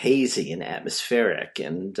 hazy and atmospheric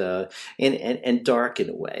and dark in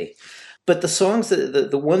a way. But the songs,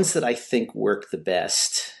 the ones that I think work the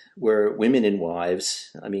best were Women and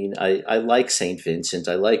Wives. I mean, I like St. Vincent.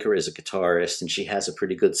 I like her as a guitarist, and she has a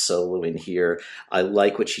pretty good solo in here. I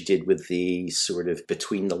like what she did with the sort of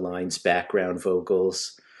between the lines background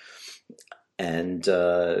vocals. And,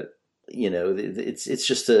 it's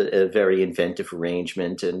just a very inventive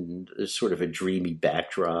arrangement and sort of a dreamy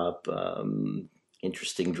backdrop,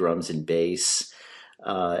 interesting drums and bass.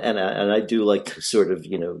 And I do like the sort of,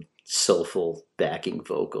 soulful backing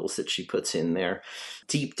vocals that she puts in there.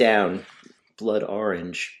 Deep Down, Blood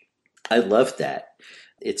Orange, I love that.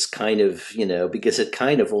 It's kind of, because it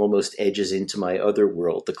kind of almost edges into my other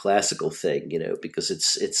world, the classical thing, because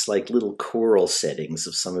it's like little choral settings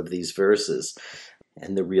of some of these verses,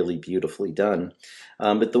 and they're really beautifully done.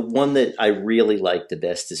 But the one that I really like the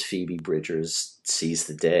best is Phoebe Bridgers' Seize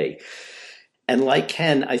the Day. And like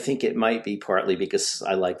Ken, I think it might be partly because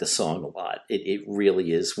I like the song a lot. It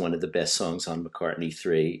really is one of the best songs on McCartney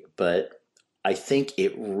 3, but I think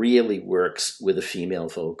it really works with a female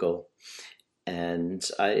vocal. And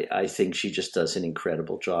I think she just does an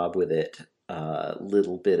incredible job with it. A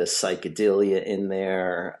little bit of psychedelia in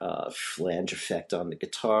there, flange effect on the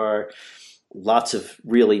guitar. Lots of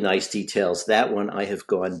really nice details. That one I have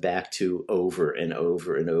gone back to over and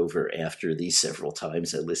over and over after these several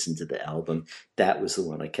times I listened to the album. That was the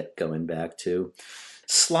one I kept going back to.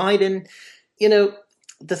 Slidin',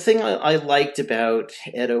 the thing I liked about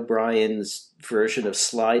Ed O'Brien's version of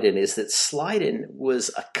Slidin' is that Slidin'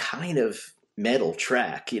 was a kind of metal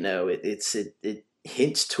track. It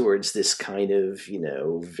hints towards this kind of,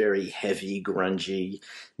 very heavy, grungy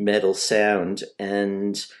metal sound,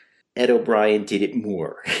 and Ed O'Brien did it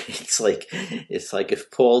more. It's like if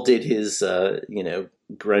Paul did his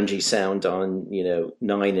grungy sound on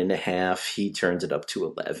 9.5, he turned it up to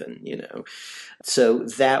 11. So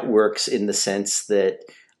that works in the sense that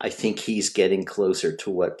I think he's getting closer to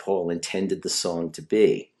what Paul intended the song to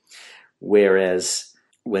be. Whereas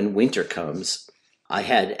when Winter Comes, I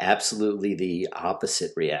had absolutely the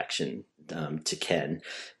opposite reaction to Ken,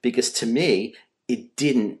 because to me it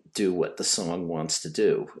didn't do what the song wants to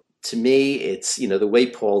do. To me, it's, the way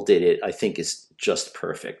Paul did it, I think is just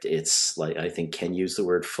perfect. It's like, I think Ken used the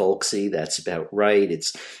word folksy. That's about right.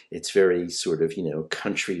 It's very sort of,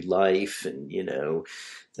 country life and,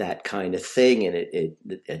 that kind of thing. And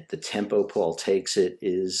the tempo Paul takes it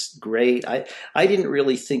is great. I didn't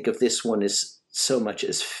really think of this one as so much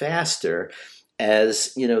as faster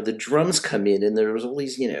as, the drums come in and there was all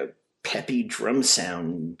these, peppy drum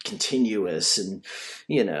sound, continuous and,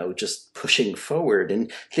 just pushing forward.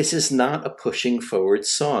 And this is not a pushing forward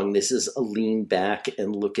song. This is a lean back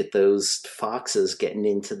and look at those foxes getting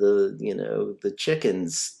into the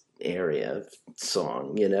chickens area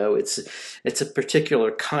song. It's a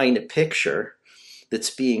particular kind of picture that's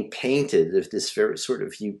being painted of this very sort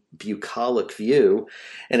of bucolic view.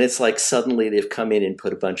 And it's like suddenly they've come in and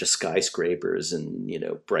put a bunch of skyscrapers and,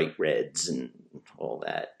 bright reds and all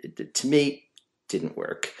that. It, to me, didn't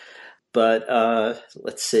work. But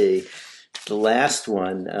let's see. The last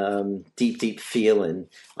one, Deep, Deep Feelin',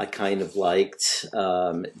 I kind of liked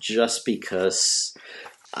just because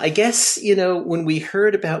I guess, when we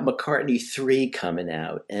heard about McCartney 3 coming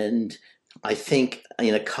out, and I think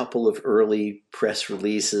in a couple of early press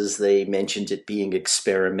releases, they mentioned it being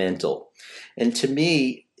experimental. And to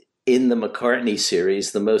me, in the McCartney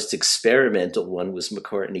series, the most experimental one was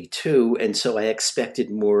McCartney 2. And so I expected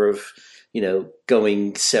more of,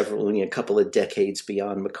 going a couple of decades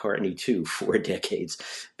beyond McCartney 2, 4 decades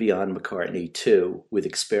beyond McCartney 2 with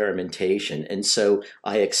experimentation. And so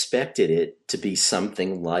I expected it to be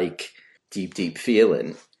something like Deep, Deep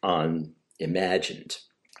Feelin' on Imagined.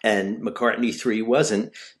 And McCartney 3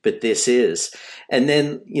 wasn't, but this is. And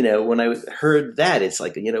then, when I heard that, it's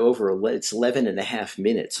like, it's 11 and a half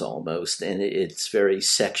minutes almost. And it's very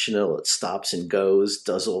sectional. It stops and goes,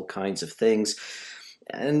 does all kinds of things.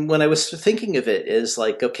 And when I was thinking of it as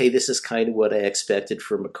like, okay, this is kind of what I expected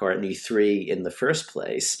for McCartney 3 in the first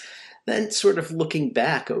place. Then sort of looking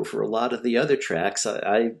back over a lot of the other tracks,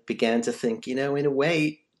 I began to think, in a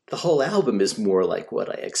way, the whole album is more like what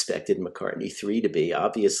I expected McCartney 3 to be.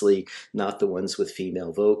 Obviously, not the ones with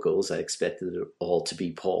female vocals. I expected it all to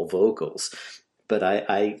be Paul vocals. But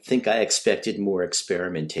I think I expected more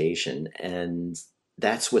experimentation, and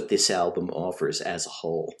that's what this album offers as a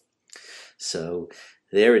whole. So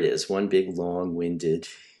there it is, one big long-winded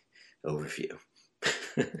overview.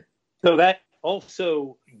 So that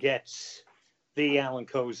also gets the Alan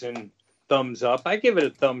Kozinn thumbs up. I give it a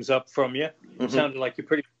thumbs up from you. Mm-hmm. It sounded like you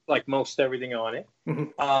pretty like most everything on it.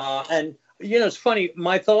 Mm-hmm. And, it's funny.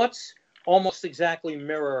 My thoughts almost exactly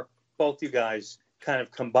mirror both you guys kind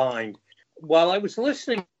of combined. While I was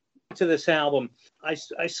listening to this album, I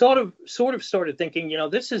sort of started thinking,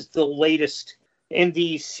 this is the latest in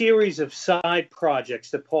the series of side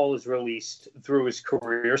projects that Paul has released through his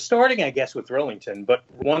career, starting, I guess, with Rillington. But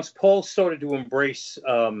once Paul started to embrace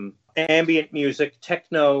ambient music,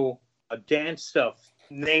 techno, dance stuff,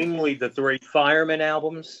 namely the 3 Firemen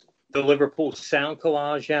albums, the Liverpool Sound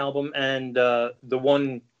Collage album, and the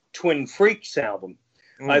one Twin Freaks album.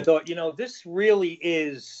 I thought, this really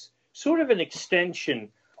is sort of an extension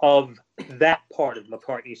of that part of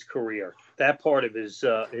McCartney's career, that part of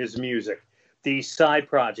his music, these side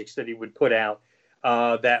projects that he would put out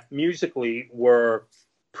that musically were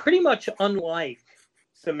pretty much unlike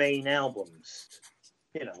the main albums.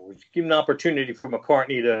 Give an opportunity for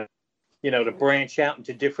McCartney to branch out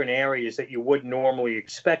into different areas that you wouldn't normally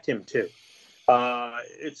expect him to.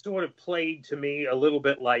 It sort of played to me a little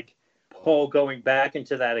bit like Paul going back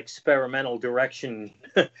into that experimental direction.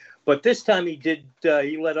 But this time he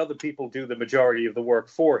let other people do the majority of the work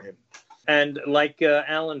for him. And like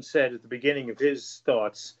Alan said at the beginning of his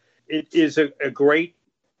thoughts, it is a great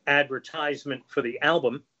advertisement for the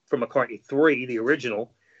album, for McCartney 3, the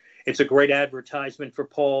original. It's a great advertisement for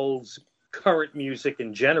Paul's current music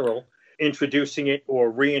in general, introducing it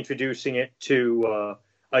or reintroducing it to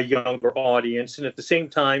a younger audience. And at the same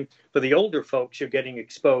time, for the older folks, you're getting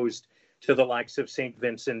exposed to the likes of St.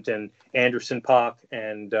 Vincent and Anderson .Paak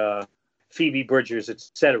and Phoebe Bridgers,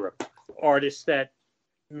 etc. Artists that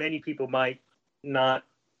many people might not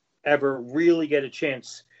ever really get a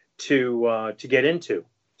chance to get into.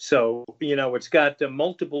 So, it's got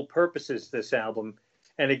multiple purposes, this album.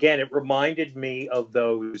 And again, it reminded me of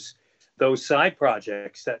those side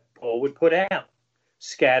projects that Paul would put out,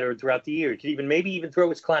 scattered throughout the year. He could maybe even throw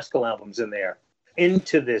his classical albums in there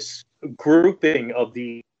into this grouping of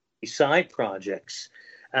the side projects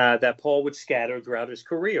that Paul would scatter throughout his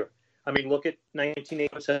career. I mean, look at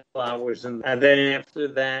 1987 Flowers, and then after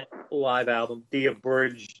that, live album, the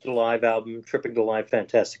abridged live album, Tripping to Live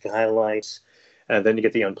Fantastic Highlights, and then you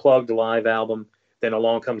get the Unplugged live album. Then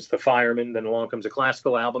along comes the Firemen, then along comes a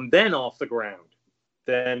classical album, then Off the Ground.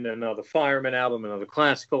 Then another Fireman album, another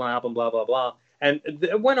classical album, blah, blah, blah. And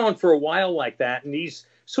it went on for a while like that. And these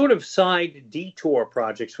sort of side detour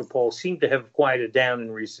projects for Paul seem to have quieted down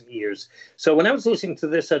in recent years. So when I was listening to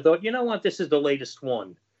this, I thought, you know what? This is the latest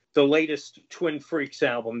one. The latest Twin Freaks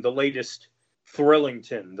album, the latest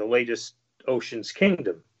Thrillington, the latest Ocean's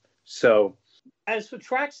Kingdom. So as for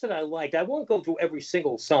tracks that I liked, I won't go through every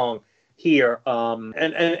single song here. And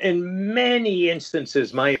in many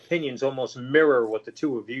instances, my opinions almost mirror what the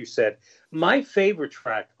two of you said. My favorite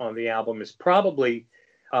track on the album is probably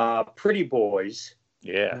Pretty Boys,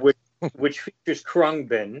 which features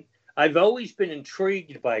Khruangbin. I've always been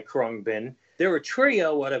intrigued by Khruangbin. They're a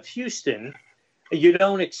trio out of Houston. You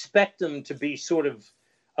don't expect them to be sort of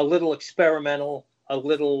a little experimental, a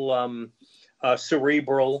little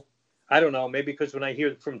cerebral. I don't know, maybe because when I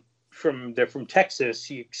hear they're from Texas,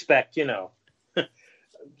 you expect, something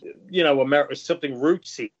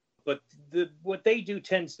rootsy. But what they do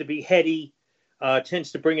tends to be heady,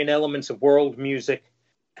 tends to bring in elements of world music.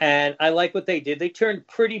 And I like what they did. They turned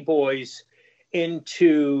Pretty Boys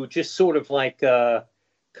into just sort of like a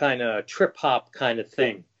kind of trip hop kind of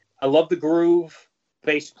thing. I love the groove.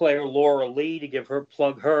 Bass player Laura Lee, to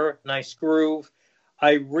plug her, nice groove.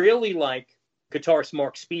 I really like guitarist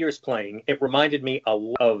Mark Spears playing. It reminded me a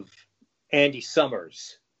lot of Andy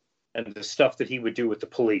Summers and the stuff that he would do with the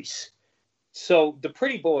Police. So the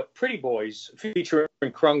Pretty Boys featuring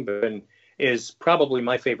Khruangbin is probably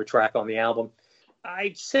my favorite track on the album.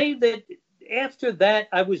 I'd say that after that,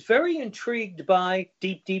 I was very intrigued by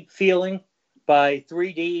Deep, Deep Feeling by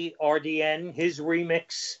 3D RDN, his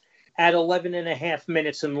remix. At 11 and a half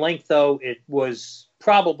minutes in length, though, it was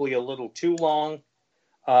probably a little too long.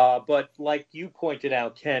 But like you pointed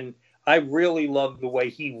out, Ken, I really love the way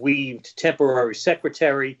he weaved Temporary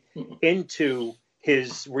Secretary into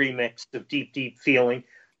his remix of Deep, Deep Feeling.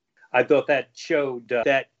 I thought that showed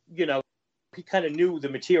that, he kind of knew the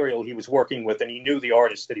material he was working with and he knew the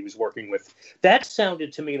artist that he was working with. That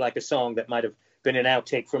sounded to me like a song that might have been an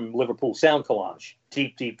outtake from Liverpool Sound Collage,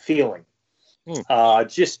 Deep, Deep Feeling.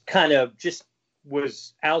 Just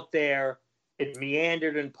was out there. It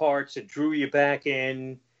meandered in parts. It drew you back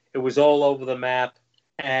in. It was all over the map.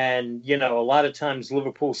 And, a lot of times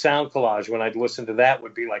Liverpool Sound Collage, when I'd listen to that,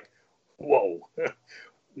 would be like, whoa,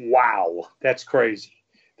 wow, that's crazy.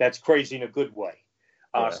 That's crazy in a good way.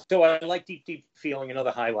 So I like Deep, Deep Feeling,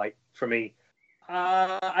 another highlight for me.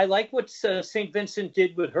 I like what St. Vincent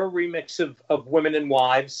did with her remix of Women and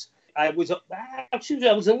Wives. I was a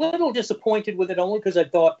little disappointed with it only because I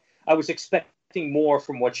thought I was expecting more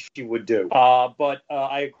from what she would do. But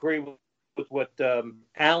I agree with what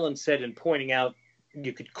Alan said in pointing out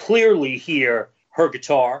you could clearly hear her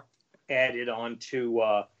guitar added onto,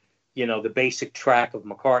 the basic track of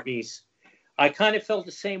McCartney's. I kind of felt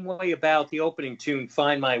the same way about the opening tune,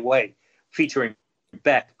 Find My Way, featuring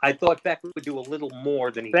Beck. I thought Beck would do a little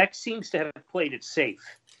more than Beck seems to have played it safe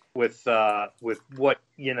with what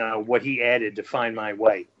he added to Find My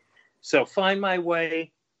Way. So Find My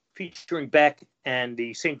Way featuring Beck and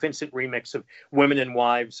the St. Vincent remix of Women and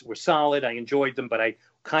Wives were solid. I enjoyed them, but I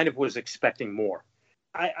kind of was expecting more.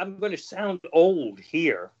 I'm going to sound old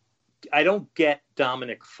here. I don't get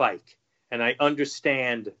Dominic Fike, and I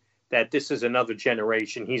understand that this is another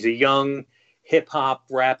generation. He's a young hip-hop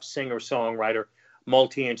rap singer-songwriter,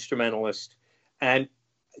 multi-instrumentalist, and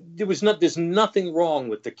there's nothing wrong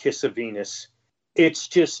with the Kiss of Venus. It's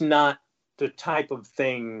just not the type of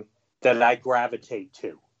thing that I gravitate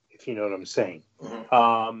to, if you know what I'm saying.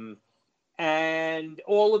 Mm-hmm. And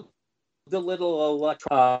all of the little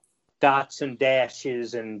dots and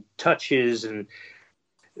dashes and touches, and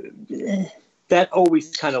that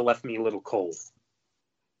always kind of left me a little cold.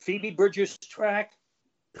 Phoebe Bridgers' track,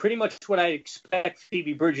 pretty much what I expect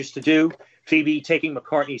Phoebe Bridgers to do. Phoebe taking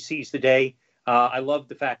McCartney Seize the Day. I love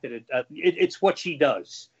the fact that it's what she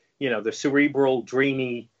does. The cerebral,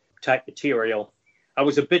 dreamy type material. I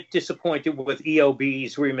was a bit disappointed with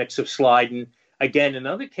EOB's remix of Slidin'. Again,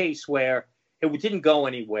 another case where it didn't go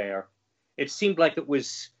anywhere. It seemed like it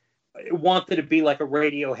wanted to be like a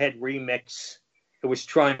Radiohead remix. It was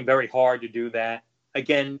trying very hard to do that.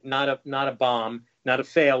 Again, not a bomb, not a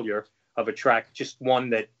failure of a track, just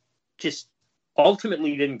one that just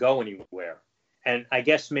ultimately didn't go anywhere. And I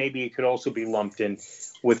guess maybe it could also be lumped in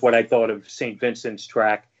with what I thought of St. Vincent's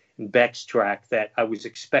track and Beck's track, that I was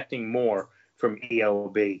expecting more from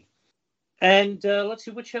EOB. And let's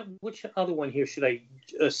see, which other one here should I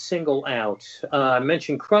single out? I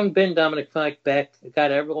mentioned Khruangbin, Dominic Fike, Beck.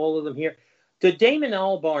 Got all of them here. The Damon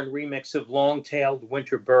Albarn remix of Long-Tailed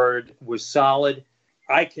Winter Bird was solid.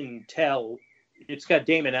 I can tell it's got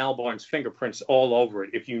Damon Albarn's fingerprints all over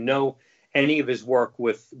it. If you know any of his work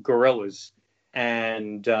with Gorillaz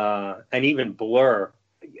and even Blur,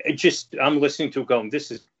 I'm listening to it going,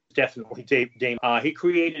 this is definitely Damon. He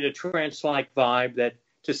created a trance-like vibe that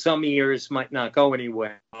to some ears might not go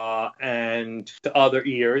anywhere, and to other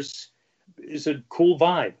ears is a cool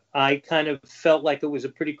vibe. I kind of felt like it was a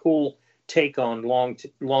pretty cool take on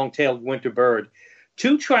Long-Tailed Winter Bird.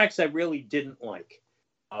 Two tracks I really didn't like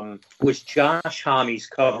was Josh Homme's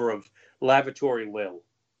cover of Lavatory Lil.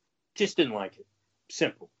 Just didn't like it.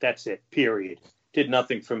 Simple. That's it. Period. Did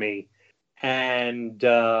nothing for me. And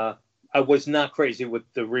I was not crazy with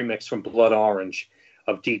the remix from Blood Orange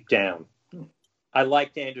of Deep Down. I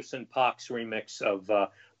liked Anderson .Paak's remix of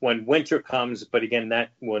When Winter Comes, but again,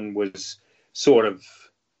 that one was sort of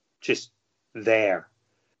just there.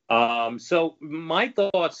 So my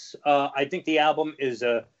thoughts, I think the album is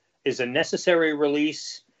a necessary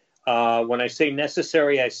release. When I say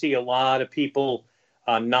necessary, I see a lot of people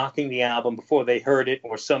knocking the album before they heard it,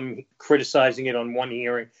 or some criticizing it on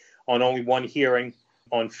only one hearing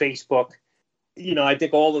on Facebook. I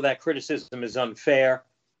think all of that criticism is unfair.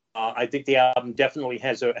 I think the album definitely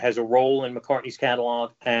has a role in McCartney's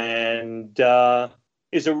catalog, and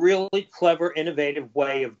is a really clever, innovative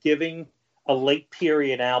way of giving a late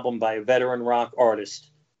period album by a veteran rock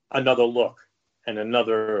artist another look and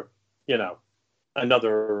another,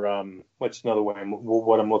 what's another way?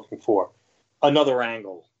 What I'm looking for? Another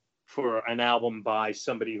angle for an album by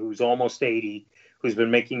somebody who's almost 80, who's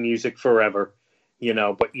been making music forever,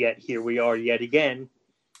 but yet here we are yet again.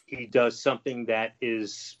 He does something that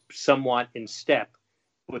is somewhat in step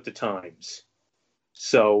with the times.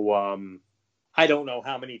 So I don't know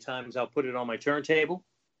how many times I'll put it on my turntable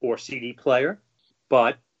or CD player,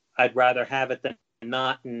 but I'd rather have it than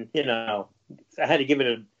not. And, I had to give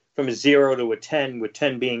it from a 0 to a 10, with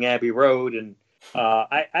 10 being Abbey Road. And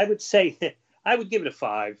I would say I would give it a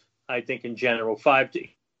 5, I think, in general. 5 to,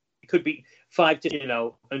 it could be 5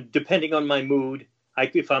 to, depending on my mood.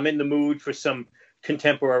 If I'm in the mood for some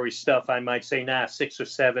contemporary stuff, I might say 6 or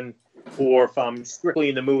 7. Or if I'm strictly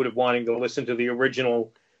in the mood of wanting to listen to the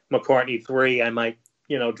original McCartney 3, I might,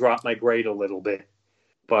 drop my grade a little bit.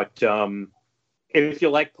 But if you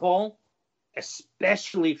like Paul,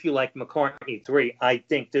 especially if you like McCartney 3, I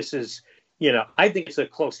think this is, I think it's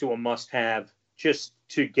close to a must-have, just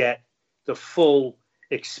to get the full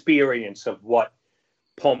experience of what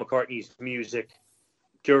Paul McCartney's music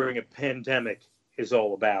during a pandemic is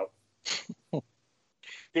all about.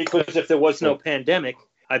 Because if there was no pandemic,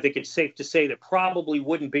 I think it's safe to say there probably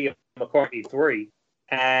wouldn't be a McCartney 3,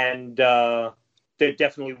 and there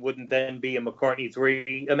definitely wouldn't then be a McCartney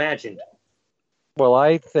 3 imagined. Well,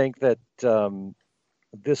 I think that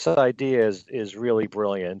this idea is really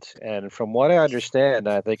brilliant. And from what I understand,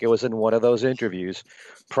 I think it was in one of those interviews,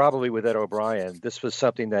 probably with Ed O'Brien, this was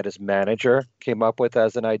something that his manager came up with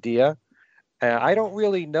as an idea. I don't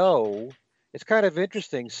really know. It's kind of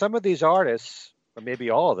interesting. Some of these artists, or maybe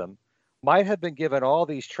all of them, might have been given all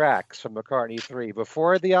these tracks from McCartney 3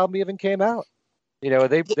 before the album even came out.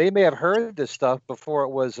 They may have heard this stuff before it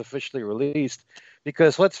was officially released,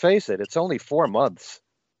 because let's face it, it's only 4 months,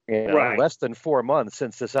 Right. less than 4 months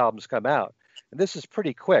since this album's come out. And this is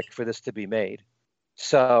pretty quick for this to be made.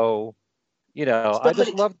 So,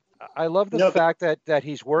 I love the fact that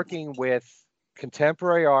he's working with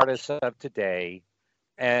contemporary artists of today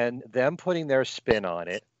and them putting their spin on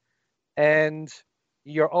it. And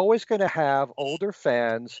you're always going to have older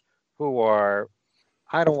fans who are,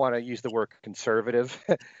 I don't want to use the word conservative,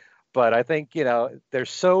 but I think, they're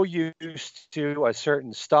so used to a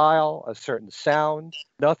certain style, a certain sound.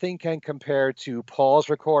 Nothing can compare to Paul's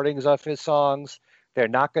recordings of his songs. They're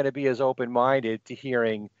not going to be as open-minded to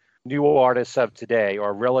hearing new artists of today,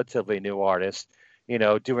 or relatively new artists,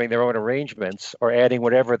 doing their own arrangements or adding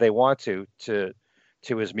whatever they want to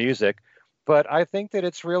his music. But I think that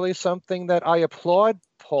it's really something that I applaud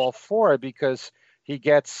Paul for, because he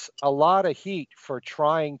gets a lot of heat for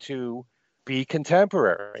trying to be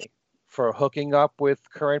contemporary, for hooking up with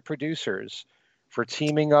current producers, for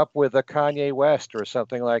teaming up with a Kanye West or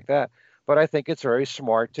something like that. But I think it's very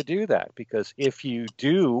smart to do that, because if you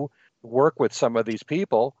do work with some of these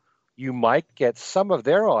people, you might get some of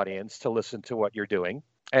their audience to listen to what you're doing.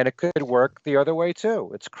 And it could work the other way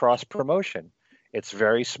too. It's cross promotion. It's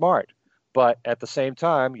very smart. But at the same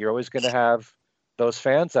time, you're always going to have those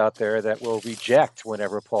fans out there that will reject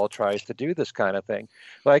whenever Paul tries to do this kind of thing.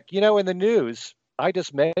 Like, in the news, I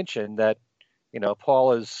just mentioned that, Paul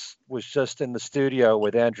was just in the studio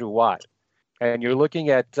with Andrew Watt. And you're looking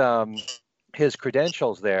at his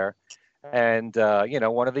credentials there. And,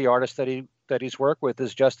 one of the artists that he's worked with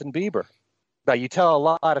is Justin Bieber. Now, you tell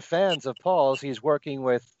a lot of fans of Paul's he's working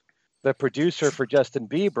with the producer for Justin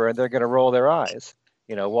Bieber, and they're going to roll their eyes.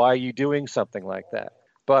 Why are you doing something like that?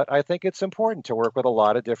 But I think it's important to work with a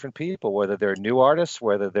lot of different people, whether they're new artists,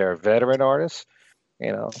 whether they're veteran artists.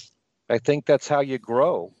 I think that's how you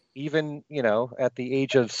grow, even, at the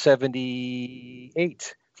age of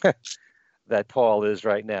 78 that Paul is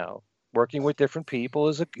right now. Working with different people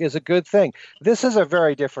is a good thing. This is a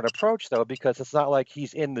very different approach, though, because it's not like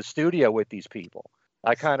he's in the studio with these people.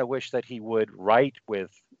 I kind of wish that he would write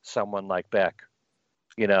with someone like Beck,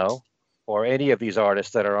 or any of these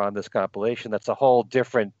artists that are on this compilation. That's a whole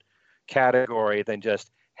different category than just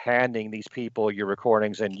handing these people your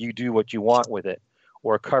recordings and you do what you want with it,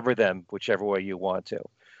 or cover them whichever way you want to.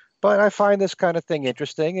 But I find this kind of thing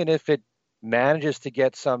interesting, and if it manages to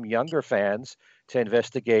get some younger fans to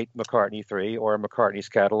investigate McCartney 3 or McCartney's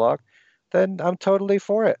catalog, then I'm totally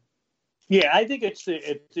for it. Yeah, I think it's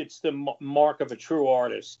the mark of a true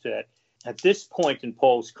artist that at this point in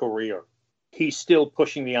Paul's career, he's still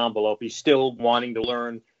pushing the envelope. He's still wanting to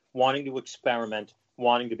learn, wanting to experiment,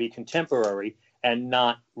 wanting to be contemporary, and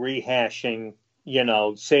not rehashing,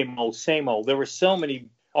 same old, same old. There were so many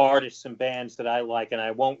artists and bands that I like, and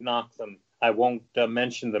I won't knock them. I won't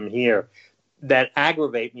mention them here. that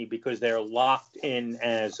aggravate me because they're locked in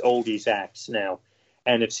as oldies acts now,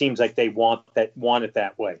 and it seems like they want it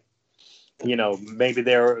that way. Maybe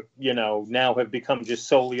they're now have become just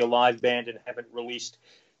solely a live band and haven't released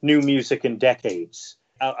new music in decades.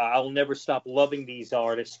 I'll never stop loving these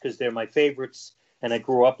artists because they're my favorites and I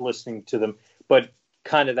grew up listening to them. But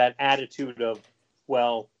kind of that attitude of,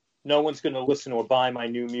 well, no one's going to listen or buy my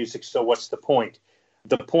new music, so what's the point?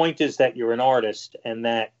 The point is that you're an artist and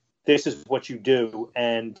that this is what you do.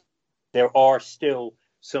 And there are still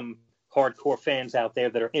some hardcore fans out there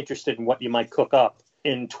that are interested in what you might cook up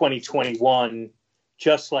in 2021,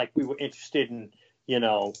 just like we were interested in,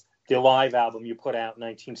 the live album you put out in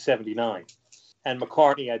 1979. And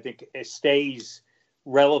McCartney, I think, stays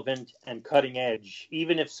relevant and cutting edge.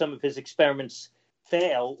 Even if some of his experiments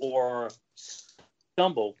fail or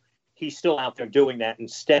stumble, he's still out there doing that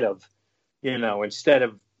instead of,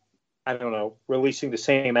 I don't know, releasing the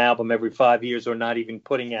same album every 5 years or not even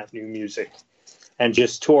putting out new music and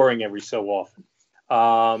just touring every so often.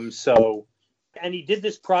 And he did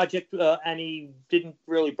this project and he didn't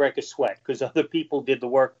really break a sweat because other people did the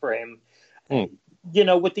work for him.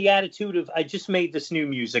 With the attitude of, I just made this new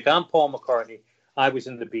music. I'm Paul McCartney. I was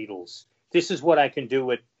in the Beatles. This is what I can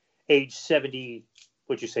do at age 70.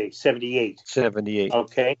 What'd you say? 78. 78.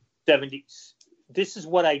 Okay. 70. This is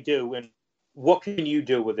what I do. And what can you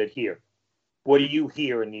do with it here? What do you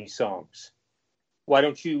hear in these songs? Why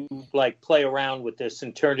don't you play around with this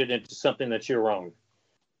and turn it into something that's your own?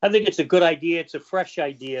 I think it's a good idea. It's a fresh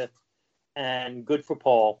idea and good for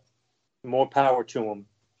Paul. More power to him.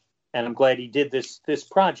 And I'm glad he did this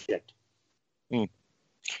project.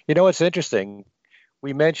 It's interesting.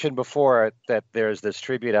 We mentioned before that there's this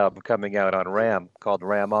tribute album coming out on Ram called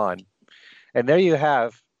Ram On. And there you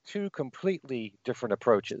have two completely different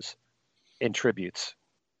approaches in tributes.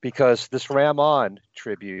 Because this Ram On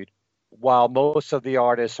tribute, while most of the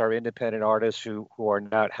artists are independent artists who are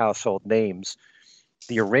not household names,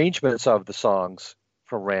 the arrangements of the songs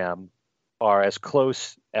for Ram are as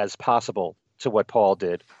close as possible to what Paul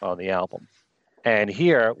did on the album. And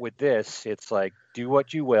here with this, it's like, do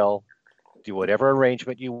what you will, do whatever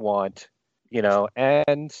arrangement you want,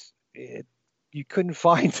 and you couldn't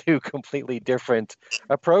find two completely different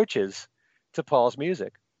approaches to Paul's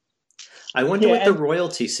music. I wonder what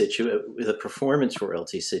the performance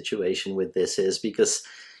royalty situation with this is, because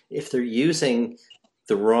if they're using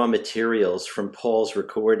the raw materials from Paul's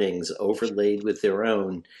recordings overlaid with their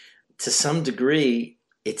own, to some degree,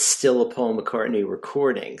 it's still a Paul McCartney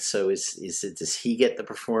recording. So does he get the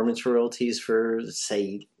performance royalties for,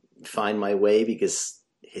 say, Find My Way because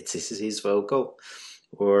it's his vocal?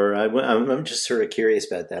 Or I'm just sort of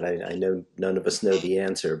curious about that. I know none of us know the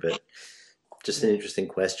answer, but just an interesting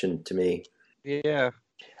question to me. Yeah.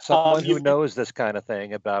 Someone who knows this kind of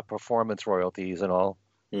thing about performance royalties and all,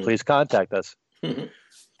 please contact us.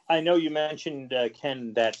 I know you mentioned,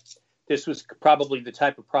 Ken, that this was probably the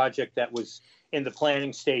type of project that was in the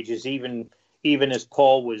planning stages, even as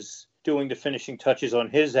Paul was doing the finishing touches on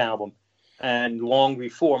his album. And long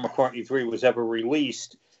before McCartney 3 was ever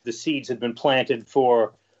released, the seeds had been planted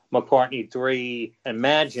for McCartney 3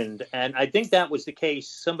 Imagined. And I think that was the case.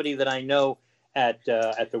 Somebody that I know at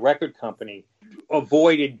the record company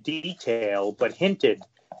avoided detail, but hinted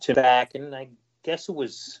to back. And I guess it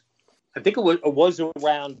was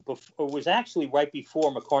around, it was actually right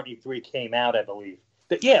before McCartney 3 came out, I believe.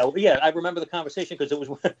 But yeah, I remember the conversation because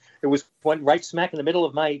it was right smack in the middle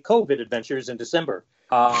of my COVID adventures in December.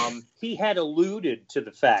 He had alluded to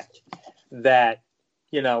the fact that,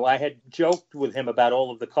 I had joked with him about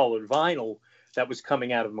all of the colored vinyl that was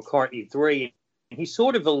coming out of McCartney 3. And he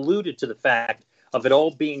sort of alluded to the fact of it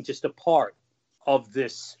all being just a part of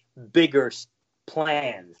this bigger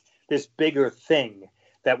plan, this bigger thing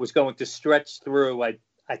that was going to stretch through, I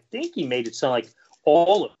think he made it sound like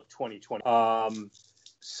all of 2020.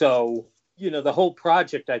 So, the whole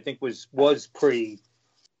project, I think, was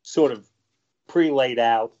pre-laid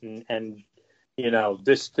out. And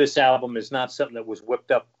this album is not something that was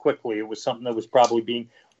whipped up quickly. It was something that was probably being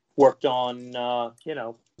worked on,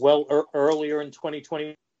 earlier in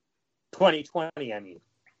 2020, I mean.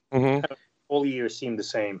 Mm-hmm. All years seemed the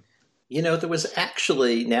same. There was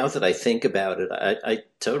actually, now that I think about it, I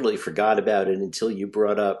totally forgot about it until you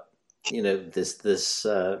brought up, this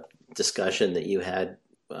discussion that you had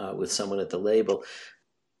with someone at the label.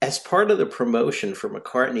 As part of the promotion for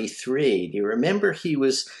McCartney 3, do you remember he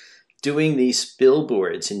was doing these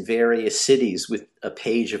billboards in various cities with a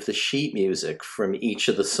page of the sheet music from each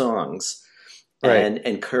of the songs, right, and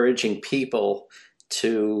encouraging people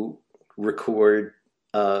to record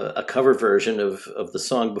a cover version of the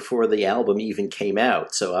song before the album even came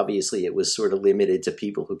out. So obviously it was sort of limited to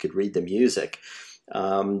people who could read the music.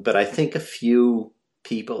 But I think a few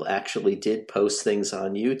people actually did post things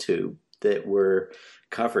on YouTube that were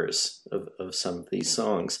covers of some of these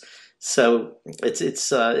songs. So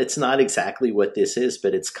it's not exactly what this is,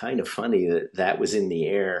 but it's kind of funny that that was in the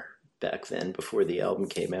air back then before the album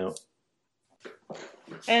came out.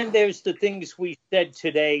 And there's the Things We Said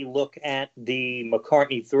Today look at the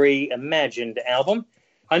McCartney 3 Imagined album.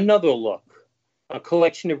 Another look, a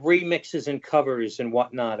collection of remixes and covers and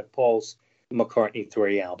whatnot of Paul's McCartney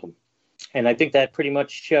 3 album. And I think that pretty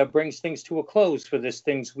much brings things to a close for this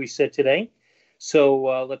Things We Said Today.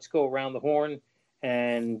 So let's go around the horn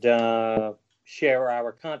and share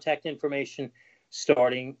our contact information,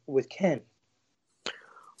 starting with Ken.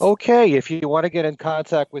 Okay, if you want to get in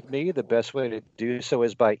contact with me, the best way to do so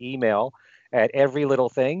is by email at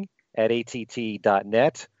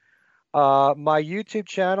everylittlething@att.net. My YouTube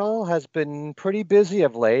channel has been pretty busy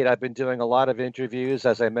of late. I've been doing a lot of interviews,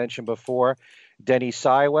 as I mentioned before. Denny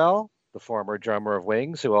Sywell, the former drummer of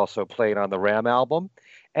Wings, who also played on the Ram album,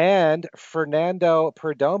 and Fernando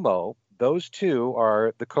Perdomo. Those two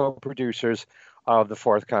are the co-producers of the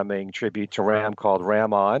forthcoming tribute to Ram called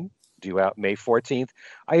Ram On, due out May 14th.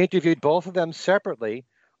 I interviewed both of them separately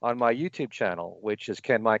on my YouTube channel, which is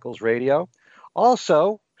Ken Michaels Radio.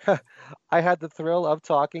 Also, I had the thrill of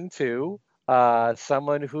talking to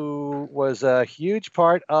someone who was a huge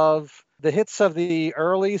part of the hits of the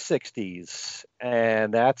early 60s,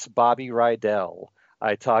 and that's Bobby Rydell.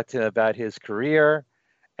 I talked to him about his career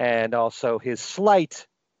and also his slight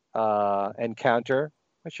encounter.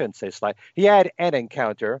 I shouldn't say slight. He had an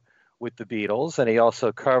encounter with the Beatles, and he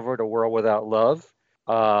also covered A World Without Love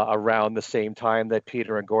around the same time that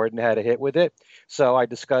Peter and Gordon had a hit with it. So I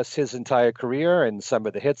discussed his entire career and some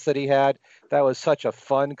of the hits that he had. That was such a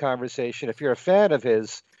fun conversation. If you're a fan of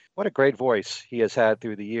his, what a great voice he has had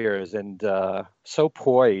through the years, and so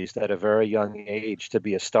poised at a very young age to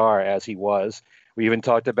be a star as he was. We even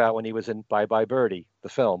talked about when he was in Bye Bye Birdie, the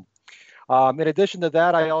film. In addition to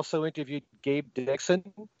that, I also interviewed Gabe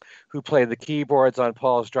Dixon, who played the keyboards on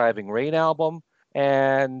Paul's Driving Rain album,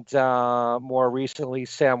 and more recently,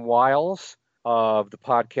 Sam Wiles of the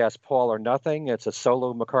podcast Paul or Nothing. It's a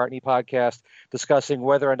solo McCartney podcast discussing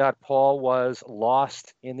whether or not Paul was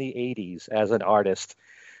lost in the 80s as an artist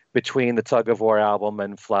between the Tug of War album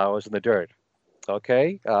and Flowers in the Dirt.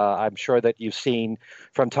 Okay, I'm sure that you've seen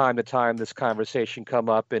from time to time this conversation come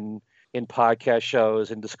up in podcast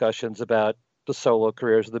shows and discussions about the solo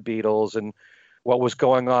careers of the Beatles and what was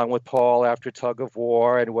going on with Paul after Tug of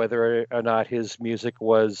War and whether or not his music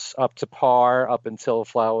was up to par up until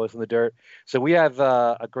Flowers in the Dirt. So we have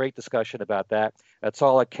a great discussion about that. That's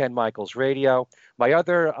all at Ken Michaels Radio. My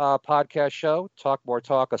other podcast show, Talk More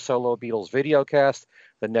Talk, a solo Beatles videocast.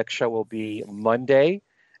 The next show will be Monday,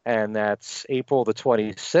 and that's April the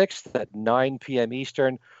 26th at 9 p.m.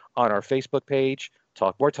 Eastern on our Facebook page.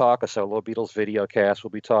 Talk More Talk, a solo Beatles videocast.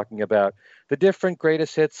 We'll be talking about the different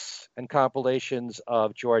greatest hits and compilations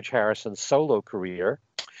of George Harrison's solo career.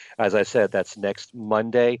 As I said, that's next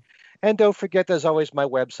Monday. And don't forget, there's always my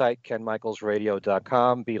website,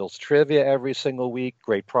 kenmichaelsradio.com. Beatles trivia every single week,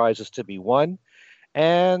 great prizes to be won,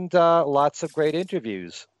 and lots of great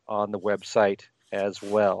interviews on the website as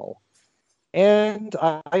well. And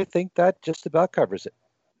I think that just about covers it.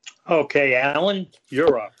 Okay, Alan,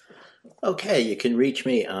 you're up. Okay, you can reach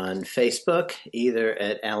me on Facebook, either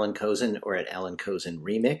at Alan Kozin or at Alan Kozin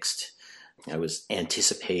Remixed. I was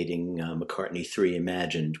anticipating McCartney 3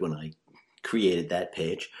 Imagined when I created that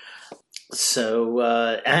page. So,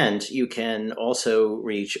 and you can also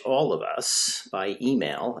reach all of us by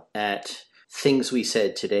email at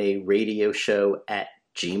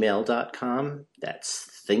thingswesaidtodayradioshow@gmail.com.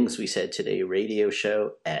 That's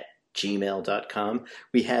thingswesaidtodayradioshow@gmail.com.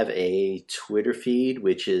 We have a Twitter feed,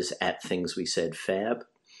 which is at Things We Said Fab.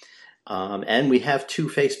 And we have two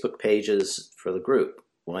Facebook pages for the group.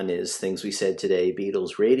 One is Things We Said Today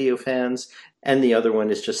Beatles Radio Fans, and the other one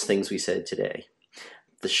is just Things We Said Today.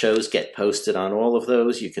 The shows get posted on all of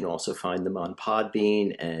those. You can also find them on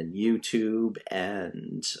Podbean and YouTube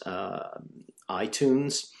and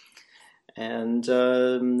iTunes. And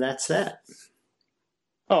that's that.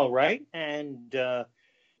 All right. And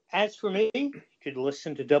as for me, you could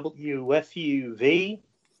listen to WFUV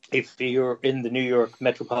if you're in the New York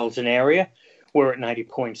metropolitan area. We're at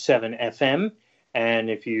 90.7 FM. And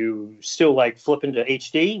if you still like flipping to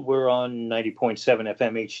HD, we're on 90.7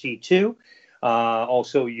 FM HD2.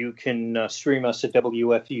 Also, you can stream us at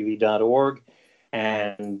WFUV.org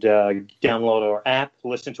and download our app,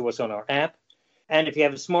 listen to us on our app. And if you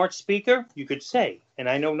have a smart speaker, you could say, and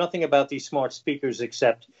I know nothing about these smart speakers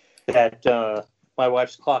except that my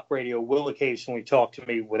wife's clock radio will occasionally talk to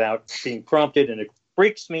me without being prompted, and it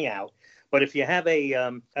freaks me out. But if you have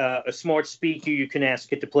a smart speaker, you can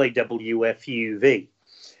ask it to play WFUV.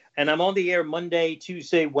 And I'm on the air Monday,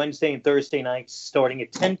 Tuesday, Wednesday, and Thursday nights starting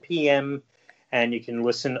at 10 p.m., and you can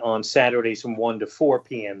listen on Saturdays from 1 to 4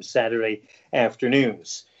 p.m., Saturday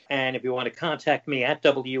afternoons. And if you want to contact me at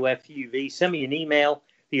WFUV, send me an email.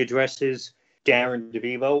 The address is Darren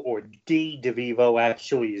DeVivo, or D DeVivo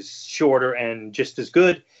actually is shorter and just as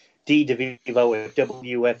good,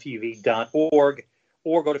 ddevivo@WFUV.org,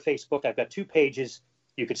 or go to Facebook. I've got 2 pages.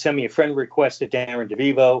 You could send me a friend request at Darren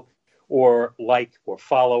DeVivo, or like or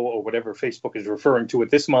follow or whatever Facebook is referring to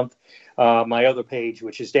it this month. My other page,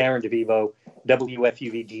 which is Darren DeVivo,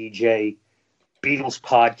 WFUV DJ, Beatles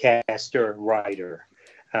podcaster, writer.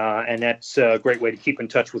 And that's a great way to keep in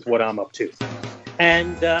touch with what I'm up to.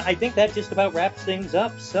 And I think that just about wraps things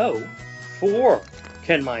up. So for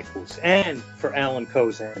Ken Michaels and for Alan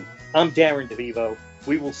Kozan, I'm Darren DeVivo.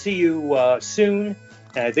 We will see you soon.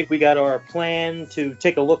 I think we got our plan to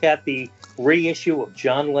take a look at the reissue of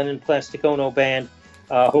John Lennon Plastic Ono Band.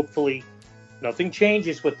 Hopefully nothing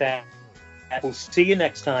changes with that. We'll see you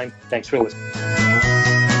next time. Thanks for listening.